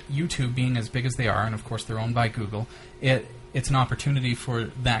is that YouTube, being as big as they are, and of course they're owned by Google, it's an opportunity for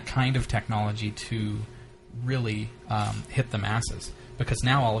that kind of technology to really hit the masses. Because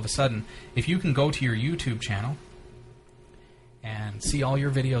now, all of a sudden, if you can go to your YouTube channel and see all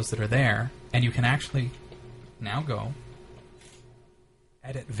your videos that are there, and you can actually now go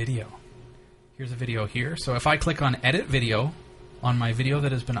edit video. Here's a video here. So if I click on Edit Video on my video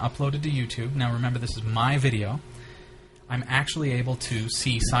that has been uploaded to YouTube, now remember this is my video, I'm actually able to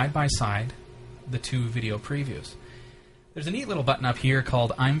see side by side the two video previews. There's a neat little button up here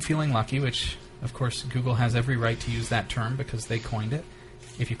called I'm Feeling Lucky, which of course Google has every right to use that term because they coined it.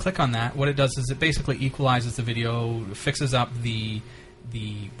 If you click on that, what it does is it basically equalizes the video, fixes up the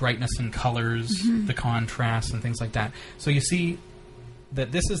brightness and colors, the contrast and things like that. So you see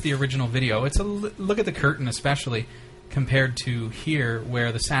that this is the original video. It's look at the curtain especially compared to here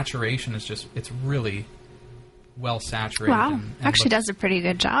where the saturation is just, it's really well saturated. Wow. And Actually does a pretty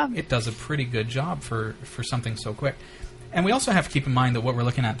good job. It does a pretty good job for something so quick. And we also have to keep in mind that what we're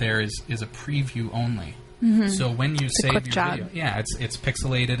looking at there is a preview only. So when you save your video, yeah, it's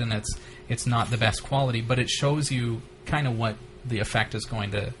pixelated and it's not the best quality, but it shows you kind of what the effect is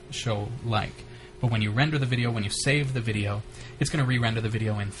going to show like. But when you render the video, when you save the video, it's going to re-render the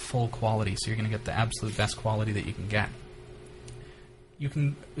video in full quality, so you're going to get the absolute best quality that you can get. You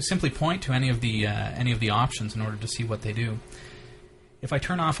can simply point to any of the options in order to see what they do. If I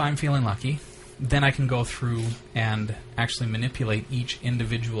turn off I'm Feeling Lucky, then I can go through and actually manipulate each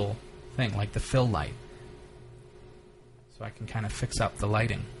individual thing, like the fill light. So I can kind of fix up the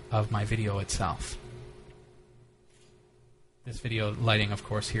lighting of my video itself. This video lighting, of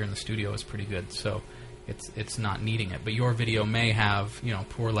course, here in the studio is pretty good, so it's not needing it. But your video may have, you know,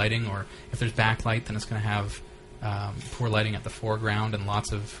 poor lighting, or if there's backlight, then it's going to have poor lighting at the foreground and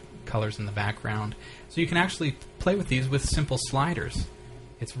lots of colors in the background. So you can actually play with these with simple sliders.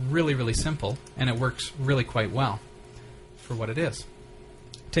 It's really, really simple, and it works really quite well for what it is.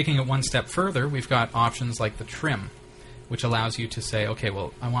 Taking it one step further, we've got options like the trim, which allows you to say, okay,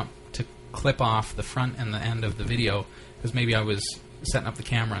 well, I want to clip off the front and the end of the video, because maybe I was setting up the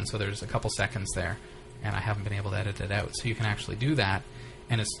camera, and so there's a couple seconds there, and I haven't been able to edit it out. So you can actually do that,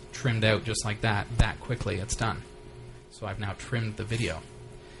 and it's trimmed out just like that quickly. It's done. So I've now trimmed the video.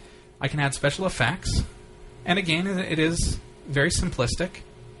 I can add special effects, and again, it is very simplistic,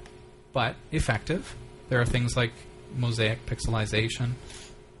 but effective. There are things like mosaic pixelization,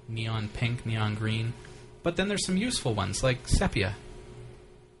 neon pink, neon green, but then there's some useful ones like sepia.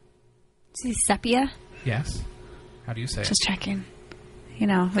 See sepia? Yes. How do you say it? Just checking. You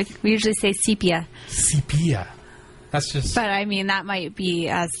know, we usually say sepia. Sepia. That's just... But, I mean, that might be,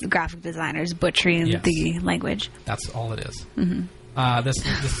 as graphic designers, butchering the language. That's all it is. Mm-hmm. This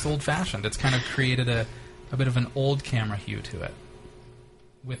is old-fashioned. It's kind of created a bit of an old camera hue to it.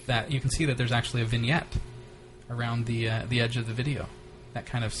 With that, you can see that there's actually a vignette around the edge of the video. That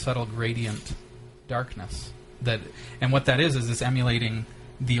kind of subtle gradient darkness. And what that is it's emulating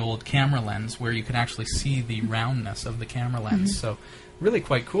the old camera lens, where you can actually see the roundness of the camera lens. So really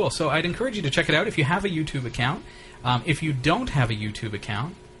quite cool. So I'd encourage you to check it out if you have a YouTube account. If you don't have a YouTube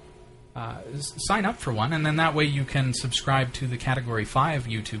account, sign up for one, and then that way you can subscribe to the Category 5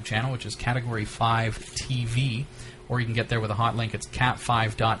 YouTube channel, which is Category 5 TV, or you can get there with a hot link. It's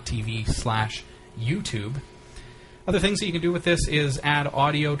cat5.tv/YouTube. Other things that you can do with this is add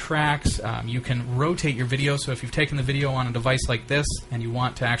audio tracks. You can rotate your video, so if you've taken the video on a device like this and you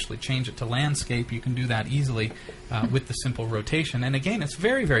want to actually change it to landscape, you can do that easily with the simple rotation. And again, it's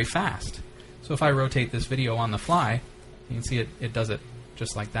very, very fast. So if I rotate this video on the fly, you can see it does it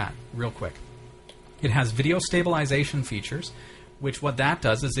just like that, real quick. It has video stabilization features, which what that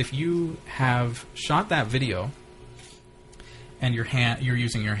does is if you have shot that video and you're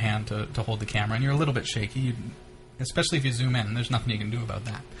using your hand to hold the camera and you're a little bit shaky, especially if you zoom in, there's nothing you can do about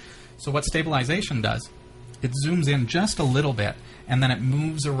that. So what stabilization does, it zooms in just a little bit, and then it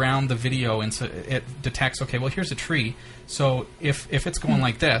moves around the video, and so it detects, okay, well, here's a tree. So if it's going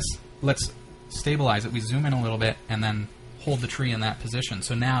like this, let's stabilize it. We zoom in a little bit, and then hold the tree in that position.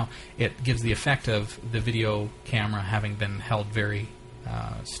 So now it gives the effect of the video camera having been held very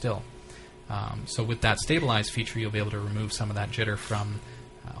still. So with that stabilize feature, you'll be able to remove some of that jitter from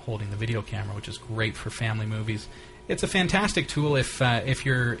holding the video camera, which is great for family movies. It's a fantastic tool if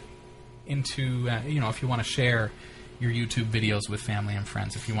you're into, if you want to share your YouTube videos with family and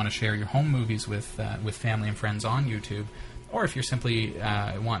friends, if you want to share your home movies with family and friends on YouTube, or if you're simply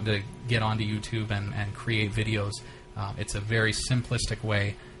wanting to get onto YouTube and create videos. It's a very simplistic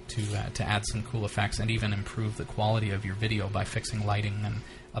way to add some cool effects and even improve the quality of your video by fixing lighting and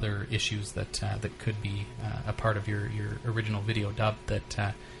other issues that could be a part of your original video dub.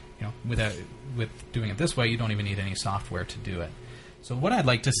 That with doing it this way, you don't even need any software to do it. So what I'd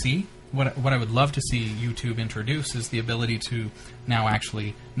like to see, what I would love to see YouTube introduce, is the ability to now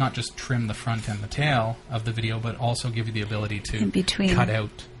actually not just trim the front and the tail of the video, but also give you the ability to cut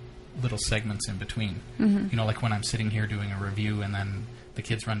out little segments in between. You know, like when I'm sitting here doing a review and then the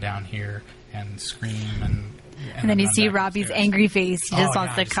kids run down here and scream and then you see Robbie's angry face. He just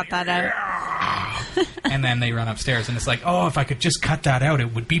wants to cut that out. And then they run upstairs and it's like, oh, if I could just cut that out,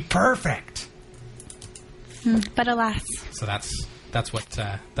 it would be perfect. But alas. So that's what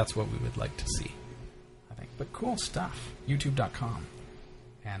we would like to see, I think. But cool stuff. YouTube.com.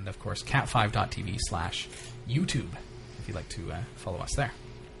 And of course cat5.tv/YouTube if you'd like to follow us there.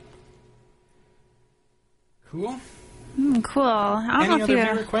 Cool. Cool. I don't know if you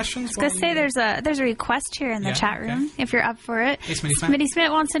viewer questions? I was going to say there's a request here in the chat room, if you're up for it. Hey, Smitty Smitty Smith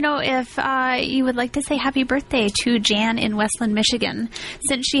wants to know if you would like to say happy birthday to Jan in Westland, Michigan,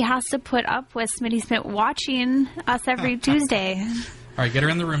 since she has to put up with Smitty Smith watching us every Tuesday. All right, get her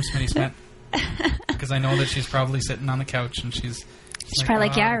in the room, Smitty Smith, because I know that she's probably sitting on the couch and she's probably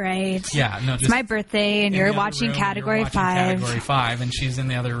like, yeah, right. Yeah, no, just it's my birthday and you're watching Category 5. Category 5, and she's in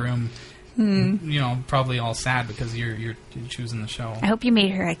the other room. Probably all sad because you're choosing the show. I hope you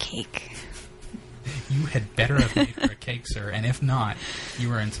made her a cake. You had better have made her a cake, sir. And if not,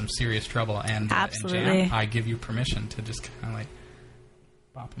 you are in some serious trouble. And absolutely, and Jan, I give you permission to just kind of like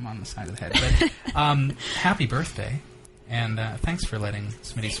bop him on the side of the head. But happy birthday, and thanks for letting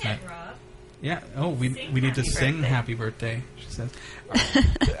Smitty Smith. Rob. Yeah. Oh, we need to sing birthday. happy birthday. She says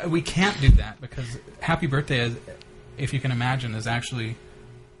we can't do that because happy birthday, is, if you can imagine, is actually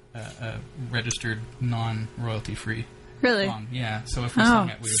a registered non-royalty free Really? song. Yeah. So if we sung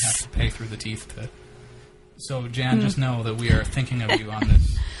it, we would have to pay through the teeth to. So Jan, just know that we are thinking of you on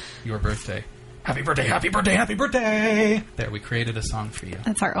this your birthday. Happy birthday! Happy birthday! Happy birthday! There, we created a song for you.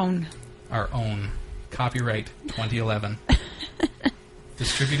 That's our own. Our own. Copyright 2011.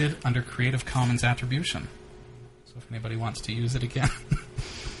 Distributed under Creative Commons Attribution. So if anybody wants to use it again.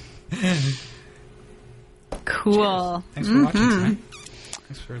 Cool. Cheers. Thanks for watching tonight.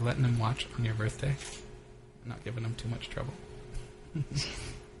 Thanks for letting him watch on your birthday. Not giving him too much trouble.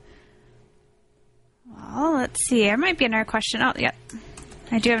 Well, let's see. There might be another question. Oh, yeah.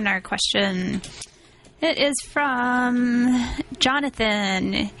 I do have another question. It is from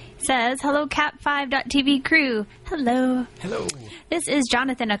Jonathan. It says, hello, Cat5.tv crew. Hello. Hello. This is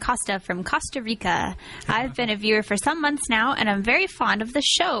Jonathan Acosta from Costa Rica. I've been a viewer for some months now, and I'm very fond of the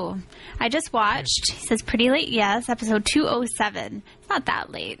show. I just watched, he says, pretty late, yes, episode 207. It's not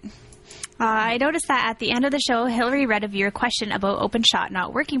that late. I noticed that at the end of the show, Hillary read a viewer question about OpenShot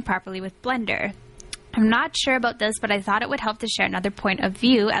not working properly with Blender. I'm not sure about this, but I thought it would help to share another point of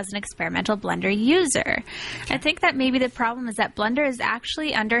view as an experimental Blender user. I think that maybe the problem is that Blender is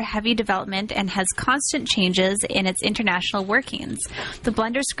actually under heavy development and has constant changes in its international workings. The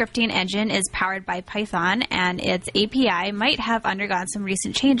Blender scripting engine is powered by Python, and its API might have undergone some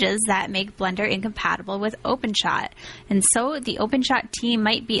recent changes that make Blender incompatible with OpenShot. And so the OpenShot team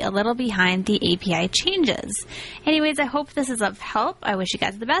might be a little behind the API changes. Anyways, I hope this is of help. I wish you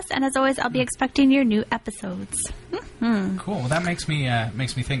guys the best, and as always, I'll be expecting your new episodes. Cool. Well, that makes me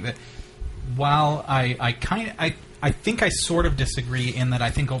think that while I think I sort of disagree in that I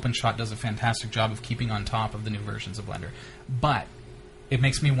think OpenShot does a fantastic job of keeping on top of the new versions of Blender, but it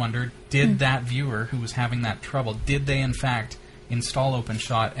makes me wonder, did that viewer who was having that trouble, did they in fact install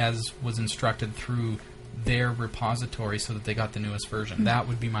OpenShot as was instructed through their repository so that they got the newest version? That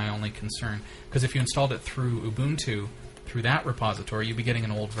would be my only concern, because if you installed it through Ubuntu, through that repository, you'd be getting an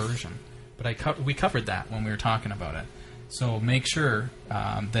old version. But we covered that when we were talking about it. So make sure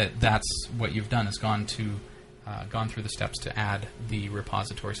that that's what you've done, is gone through the steps to add the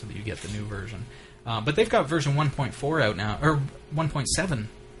repository so that you get the new version. But they've got version 1.4 out now, or 1.7,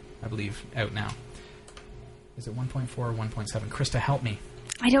 I believe, out now. Is it 1.4 or 1.7? Christa, help me.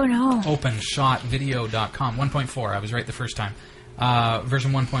 I don't know. OpenShotVideo.com. 1.4. I was right the first time.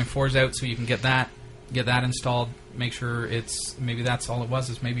 Version 1.4 is out, so you can get that installed. Make sure maybe that's all it was,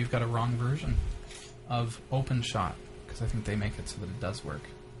 is maybe you've got a wrong version of OpenShot, because I think they make it so that it does work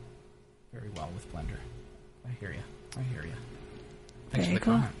very well with Blender. I hear you. Thanks for the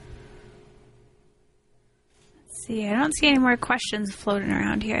comment. Let's see. I don't see any more questions floating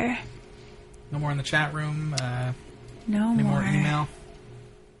around here. No more in the chat room. No any more email.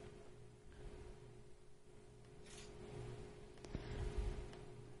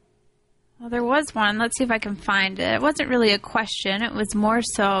 Well, there was one. Let's see if I can find it. It wasn't really a question. It was more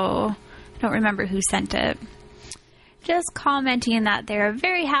so, I don't remember who sent it. Just commenting that they're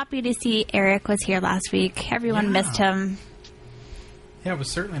very happy to see Eric was here last week. Everyone missed him. Yeah, it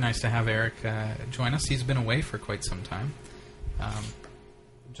was certainly nice to have Eric join us. He's been away for quite some time.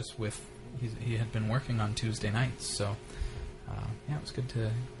 He had been working on Tuesday nights, so it was good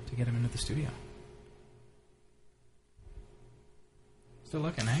to get him into the studio. Still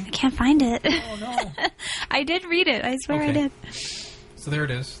looking, eh? I can't find it. Oh, no. I did read it. I swear I did. So there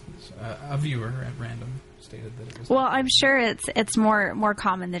it is. A viewer at random stated that it was... Well, I'm sure it's more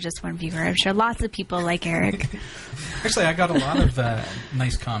common than just one viewer. I'm sure lots of people like Eric. Actually, I got a lot of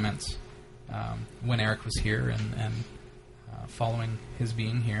nice comments when Eric was here and following his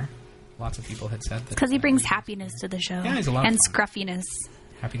being here. Lots of people had said that... Because he brings happiness to the show. Yeah, he's a lot of fun. Scruffiness.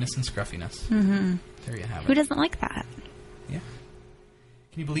 Happiness and scruffiness. Mm-hmm. There you have it. Who doesn't like that? Yeah.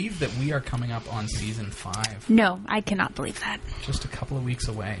 Can you believe that we are coming up on Season 5? No, I cannot believe that. Just a couple of weeks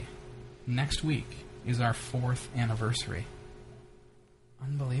away. Next week is our 4th anniversary.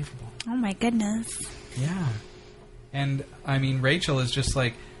 Unbelievable. Oh, my goodness. Yeah. And, I mean, Rachel is just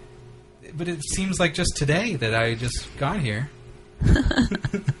like... But it seems like just today that I just got here.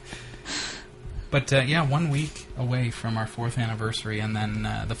 But, 1 week away from our 4th anniversary, and then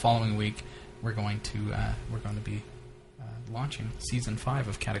the following week we're going to be... launching Season 5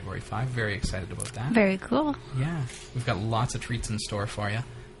 of Category 5. Very excited about that. Very cool. Yeah. We've got lots of treats in store for you.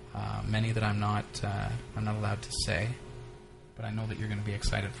 Many that I'm not allowed to say. But I know that you're going to be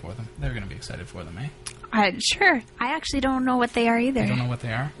excited for them. They're going to be excited for them, eh? Sure. I actually don't know what they are either. You don't know what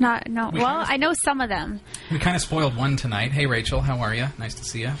they are? No. Well, I know some of them. We kind of spoiled one tonight. Hey, Rachel, how are you? Nice to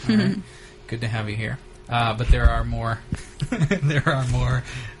see you. All right. Good to have you here. But there are more. There are more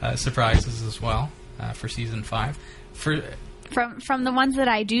surprises as well for season 5. From the ones that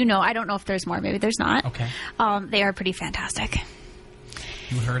I do know, I don't know if there's more. Maybe there's not. Okay. They are pretty fantastic.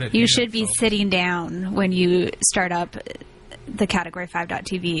 You heard it. You should be sitting down when you start up the Category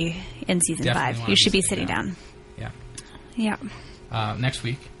 5.tv in season 5. You should be sitting down. Yeah. Yeah. Next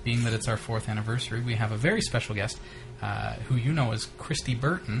week, being that it's our 4th anniversary, we have a very special guest who you know as Christy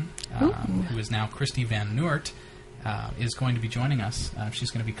Burton, who is now Christy Van Noort, is going to be joining us.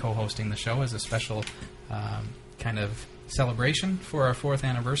 She's going to be co-hosting the show as a special kind of celebration for our 4th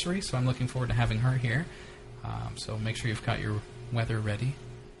anniversary, so I'm looking forward to having her here. So make sure you've got your weather ready,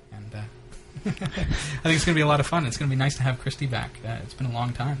 and I think it's going to be a lot of fun. It's going to be nice to have Christy back. It's been a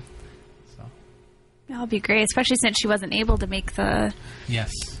long time. So That'll be great, especially since she wasn't able to make the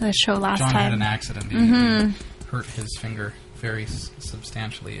show last time. John had an accident. He hurt his finger very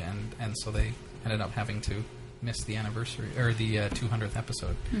substantially, and so they ended up having to miss the anniversary or the 200th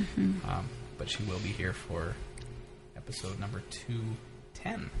episode. But she will be here for episode number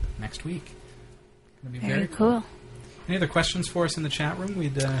 210 next week. Going to be very cool. Any other questions for us in the chat room?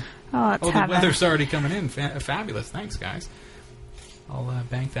 The weather's already coming in. Fabulous. Thanks, guys. I'll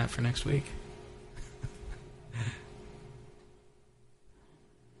bank that for next week.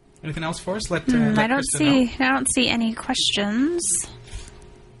 Anything else for us? I don't see any questions.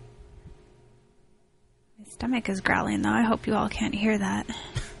 My stomach is growling, though. I hope you all can't hear that.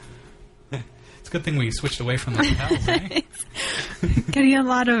 It's a good thing we switched away from the lapels, eh? Getting a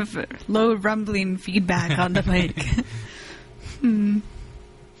lot of low rumbling feedback on the mic.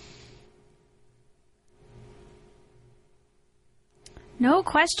 No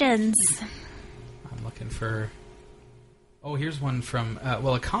questions. I'm looking for... Oh, here's one from...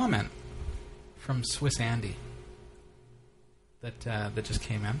 a comment from Swiss Andy that just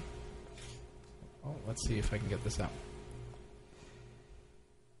came in. Oh, let's see if I can get this up.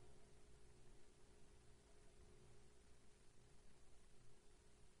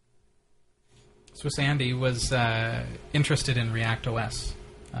 Swiss Andy was interested in ReactOS.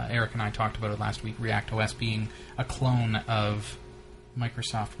 Eric and I talked about it last week. ReactOS being a clone of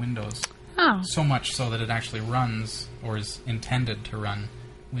Microsoft Windows. Oh. So much so that it actually runs, or is intended to run,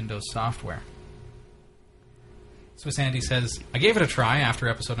 Windows software. Swiss Andy says, I gave it a try after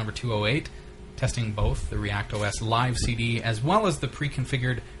episode number 208, testing both the ReactOS live CD as well as the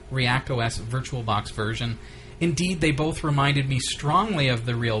pre-configured ReactOS VirtualBox version. Indeed, they both reminded me strongly of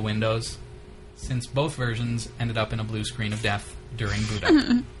the real Windows, since both versions ended up in a blue screen of death during boot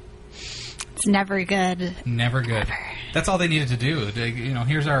up. It's never good. Never good. Never. That's all they needed to do.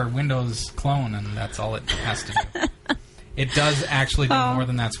 Here's our Windows clone, and that's all it has to do. It does actually do more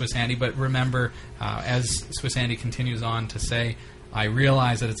than that, Swiss Andy, but remember, as Swiss Andy continues on to say, I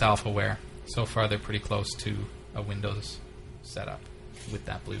realize that it's alphaware. So far, they're pretty close to a Windows setup with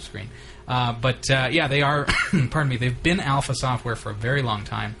that blue screen. But they are, pardon me, they've been alpha software for a very long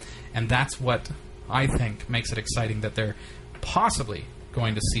time, and that's what I think makes it exciting that they're possibly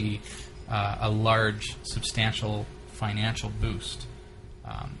going to see a large, substantial financial boost,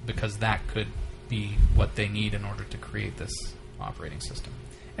 because that could be what they need in order to create this operating system.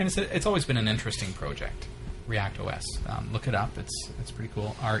 And it's always been an interesting project, ReactOS. Look it up. It's pretty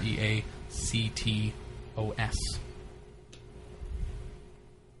cool. ReactOS.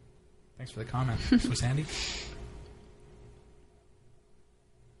 Thanks for the comment, Swiss Andy.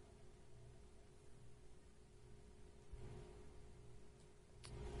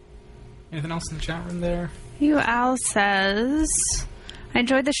 Anything else in the chat room there? Al says, I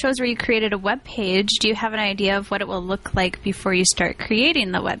enjoyed the shows where you created a web page. Do you have an idea of what it will look like before you start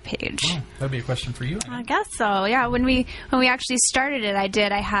creating the web page? Oh, that would be a question for you. I guess so. Yeah, when we actually started it,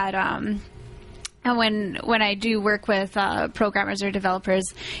 I had and when I do work with programmers or developers,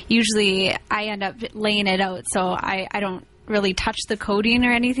 usually I end up laying it out, so I don't really touch the coding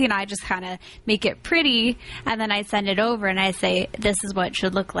or anything. I just kind of make it pretty, and then I send it over and I say, this is what it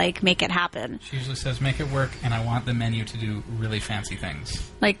should look like, make it happen. She usually says, make it work, and I want the menu to do really fancy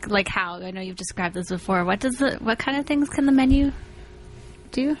things. Like how? I know you've described this before. What kind of things can the menu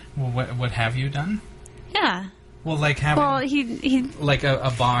do? Well, what have you done? Yeah. Well, like having... Well, he like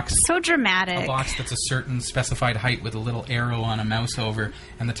a box... So dramatic. A box that's a certain specified height with a little arrow on a mouse over,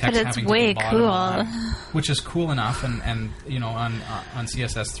 and the text having to way the bottom cool. of that, which is cool enough, and on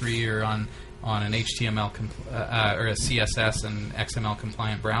CSS3 or on on an HTML or a CSS and XML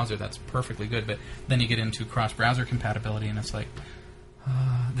compliant browser, that's perfectly good. But then you get into cross-browser compatibility, and it's like,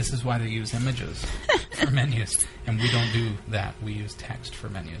 this is why they use images for menus, and we don't do that. We use text for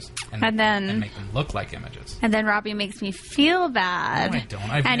menus and make them look like images. And then Robbie makes me feel bad. No, I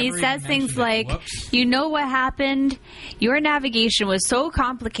don't. And he says things like, whoops. you know what happened? Your navigation was so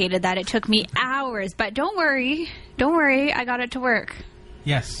complicated that it took me hours. But don't worry, I got it to work.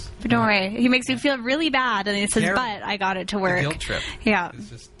 Yes. But don't worry. He makes me feel really bad, and he says, but I got it to work. The guilt trip. Yeah. It's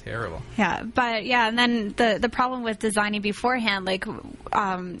just terrible. Yeah, but yeah, and then the problem with designing beforehand, like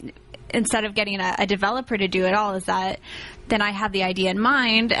instead of getting a developer to do it all, is that then I have the idea in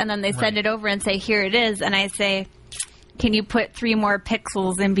mind, and then they send it over and say, here it is, and I say, can you put 3 more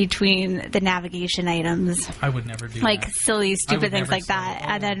pixels in between the navigation items? I would never do like that. Silly, stupid things like that.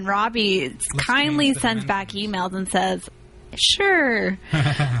 And then Robbie kindly sends back emails and says, sure.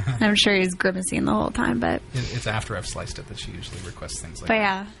 I'm sure he's grimacing the whole time, but it's after I've sliced it that she usually requests things like but that.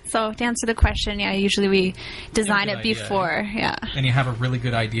 yeah, so to answer the question, yeah, usually we design it before. Yeah. And you have a really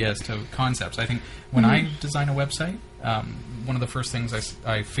good idea as to concepts. I think when I design a website, one of the first things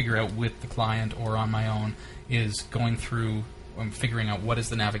I figure out with the client or on my own is going through figuring out what is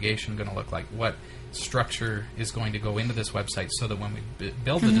the navigation going to look like, what structure is going to go into this website, so that when we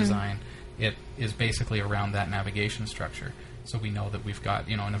build the design, it is basically around that navigation structure. So we know that we've got,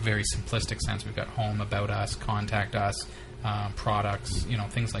 in a very simplistic sense, we've got home, about us, contact us, products,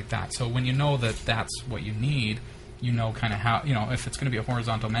 things like that. So when you know that that's what you need, kind of how, if it's going to be a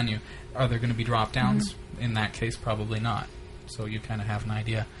horizontal menu, are there going to be drop downs? In that case, probably not. So you kind of have an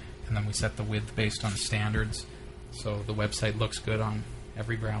idea. And then we set the width based on standards, so the website looks good on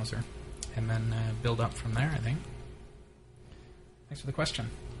every browser. And then build up from there, I think. Thanks for the question.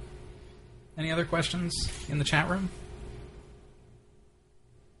 Any other questions in the chat room?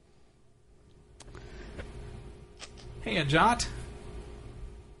 Hey, Ajot.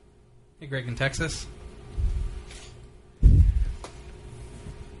 Hey, Greg in Texas.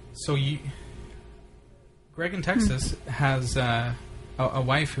 So Greg in Texas has a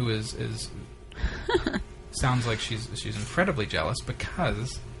wife who is sounds like she's incredibly jealous,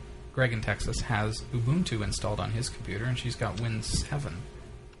 because Greg in Texas has Ubuntu installed on his computer, and she's got Win 7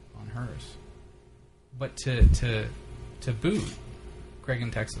 on hers. But to boot, Greg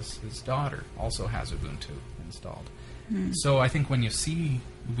in Texas' daughter also has Ubuntu installed. So I think when you see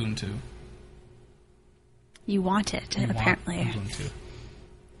Ubuntu, you want it, apparently. Want Ubuntu.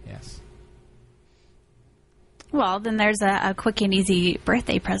 Yes. Well, then there's a quick and easy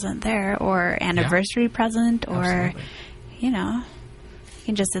birthday present there, or anniversary present, or, Absolutely. You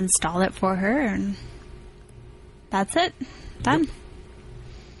can just install it for her, and that's it. Done. Yep.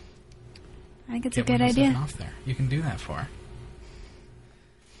 I think it's Get a good Windows idea. 7 off there. You can do that for her.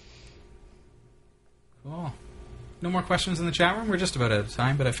 Cool. No more questions in the chat room? We're just about out of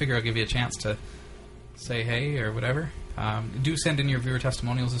time, but I figure I'll give you a chance to say hey or whatever. Do send in your viewer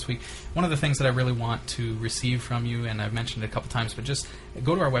testimonials this week. One of the things that I really want to receive from you, and I've mentioned it a couple times, but just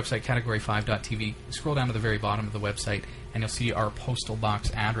go to our website, category5.tv, scroll down to the very bottom of the website, and you'll see our postal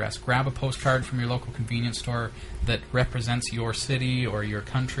box address. Grab a postcard from your local convenience store that represents your city or your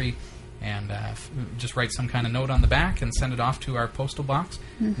country, and just write some kind of note on the back and send it off to our postal box.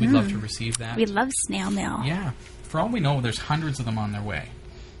 We'd love to receive that. We love snail mail. Yeah. For all we know, there's hundreds of them on their way.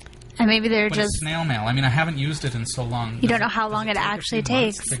 And maybe they're But just... it's snail mail. I mean, I haven't used it in so long. You don't know how long it actually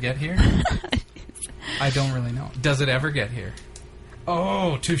takes to get here? I don't really know. Does it ever get here?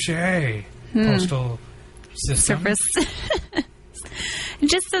 Oh, touche. Postal system. Service.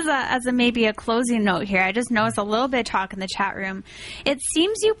 Just as a maybe a closing note here, I just noticed a little bit of talk in the chat room. It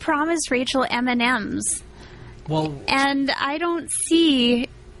seems you promised Rachel M&Ms. Well, and I don't see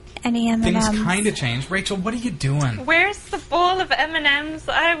any M&Ms. Things kind of changed. Rachel, what are you doing? Where's the bowl of M&Ms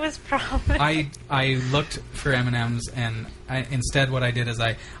I was promised? I looked for M&Ms, and instead what I did is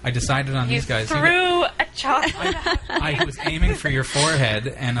I decided on these guys. You threw a chocolate. I was aiming for your forehead,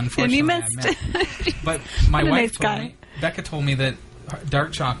 and unfortunately you missed. I missed. But my wife told me, Becca told me that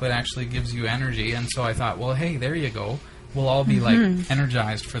dark chocolate actually gives you energy, and so I thought, well, hey, there you go. We'll all be like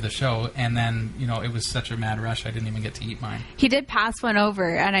energized for the show, and then it was such a mad rush I didn't even get to eat mine. He did pass one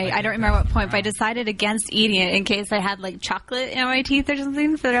over, and I don't remember what point, but I decided against eating it in case I had like chocolate in my teeth or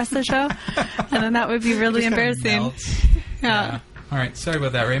something for the rest of the show, and then that would be really embarrassing. Yeah. All right, sorry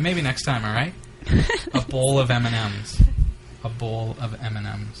about that, Ray. Maybe next time. All right. A bowl of M&Ms. A bowl of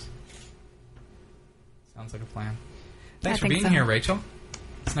M&Ms. Sounds like a plan. Thanks for being here, Rachel.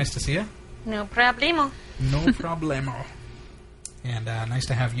 It's nice to see you. No problemo. No problemo. And nice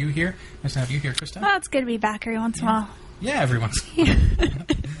to have you here. Nice to have you here, Christa. Well, it's good to be back every once in a while. Yeah, every once in a while.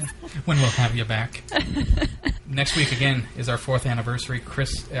 When we'll have you back. Next week, again, is our 4th anniversary.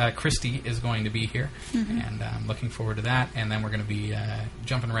 Christy is going to be here, and I'm looking forward to that. And then we're going to be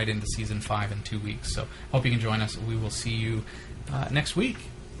jumping right into Season 5 in 2 weeks. So hope you can join us. We will see you next week,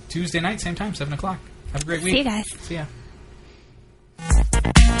 Tuesday night, same time, 7 o'clock. Have a great week. See you guys. See ya.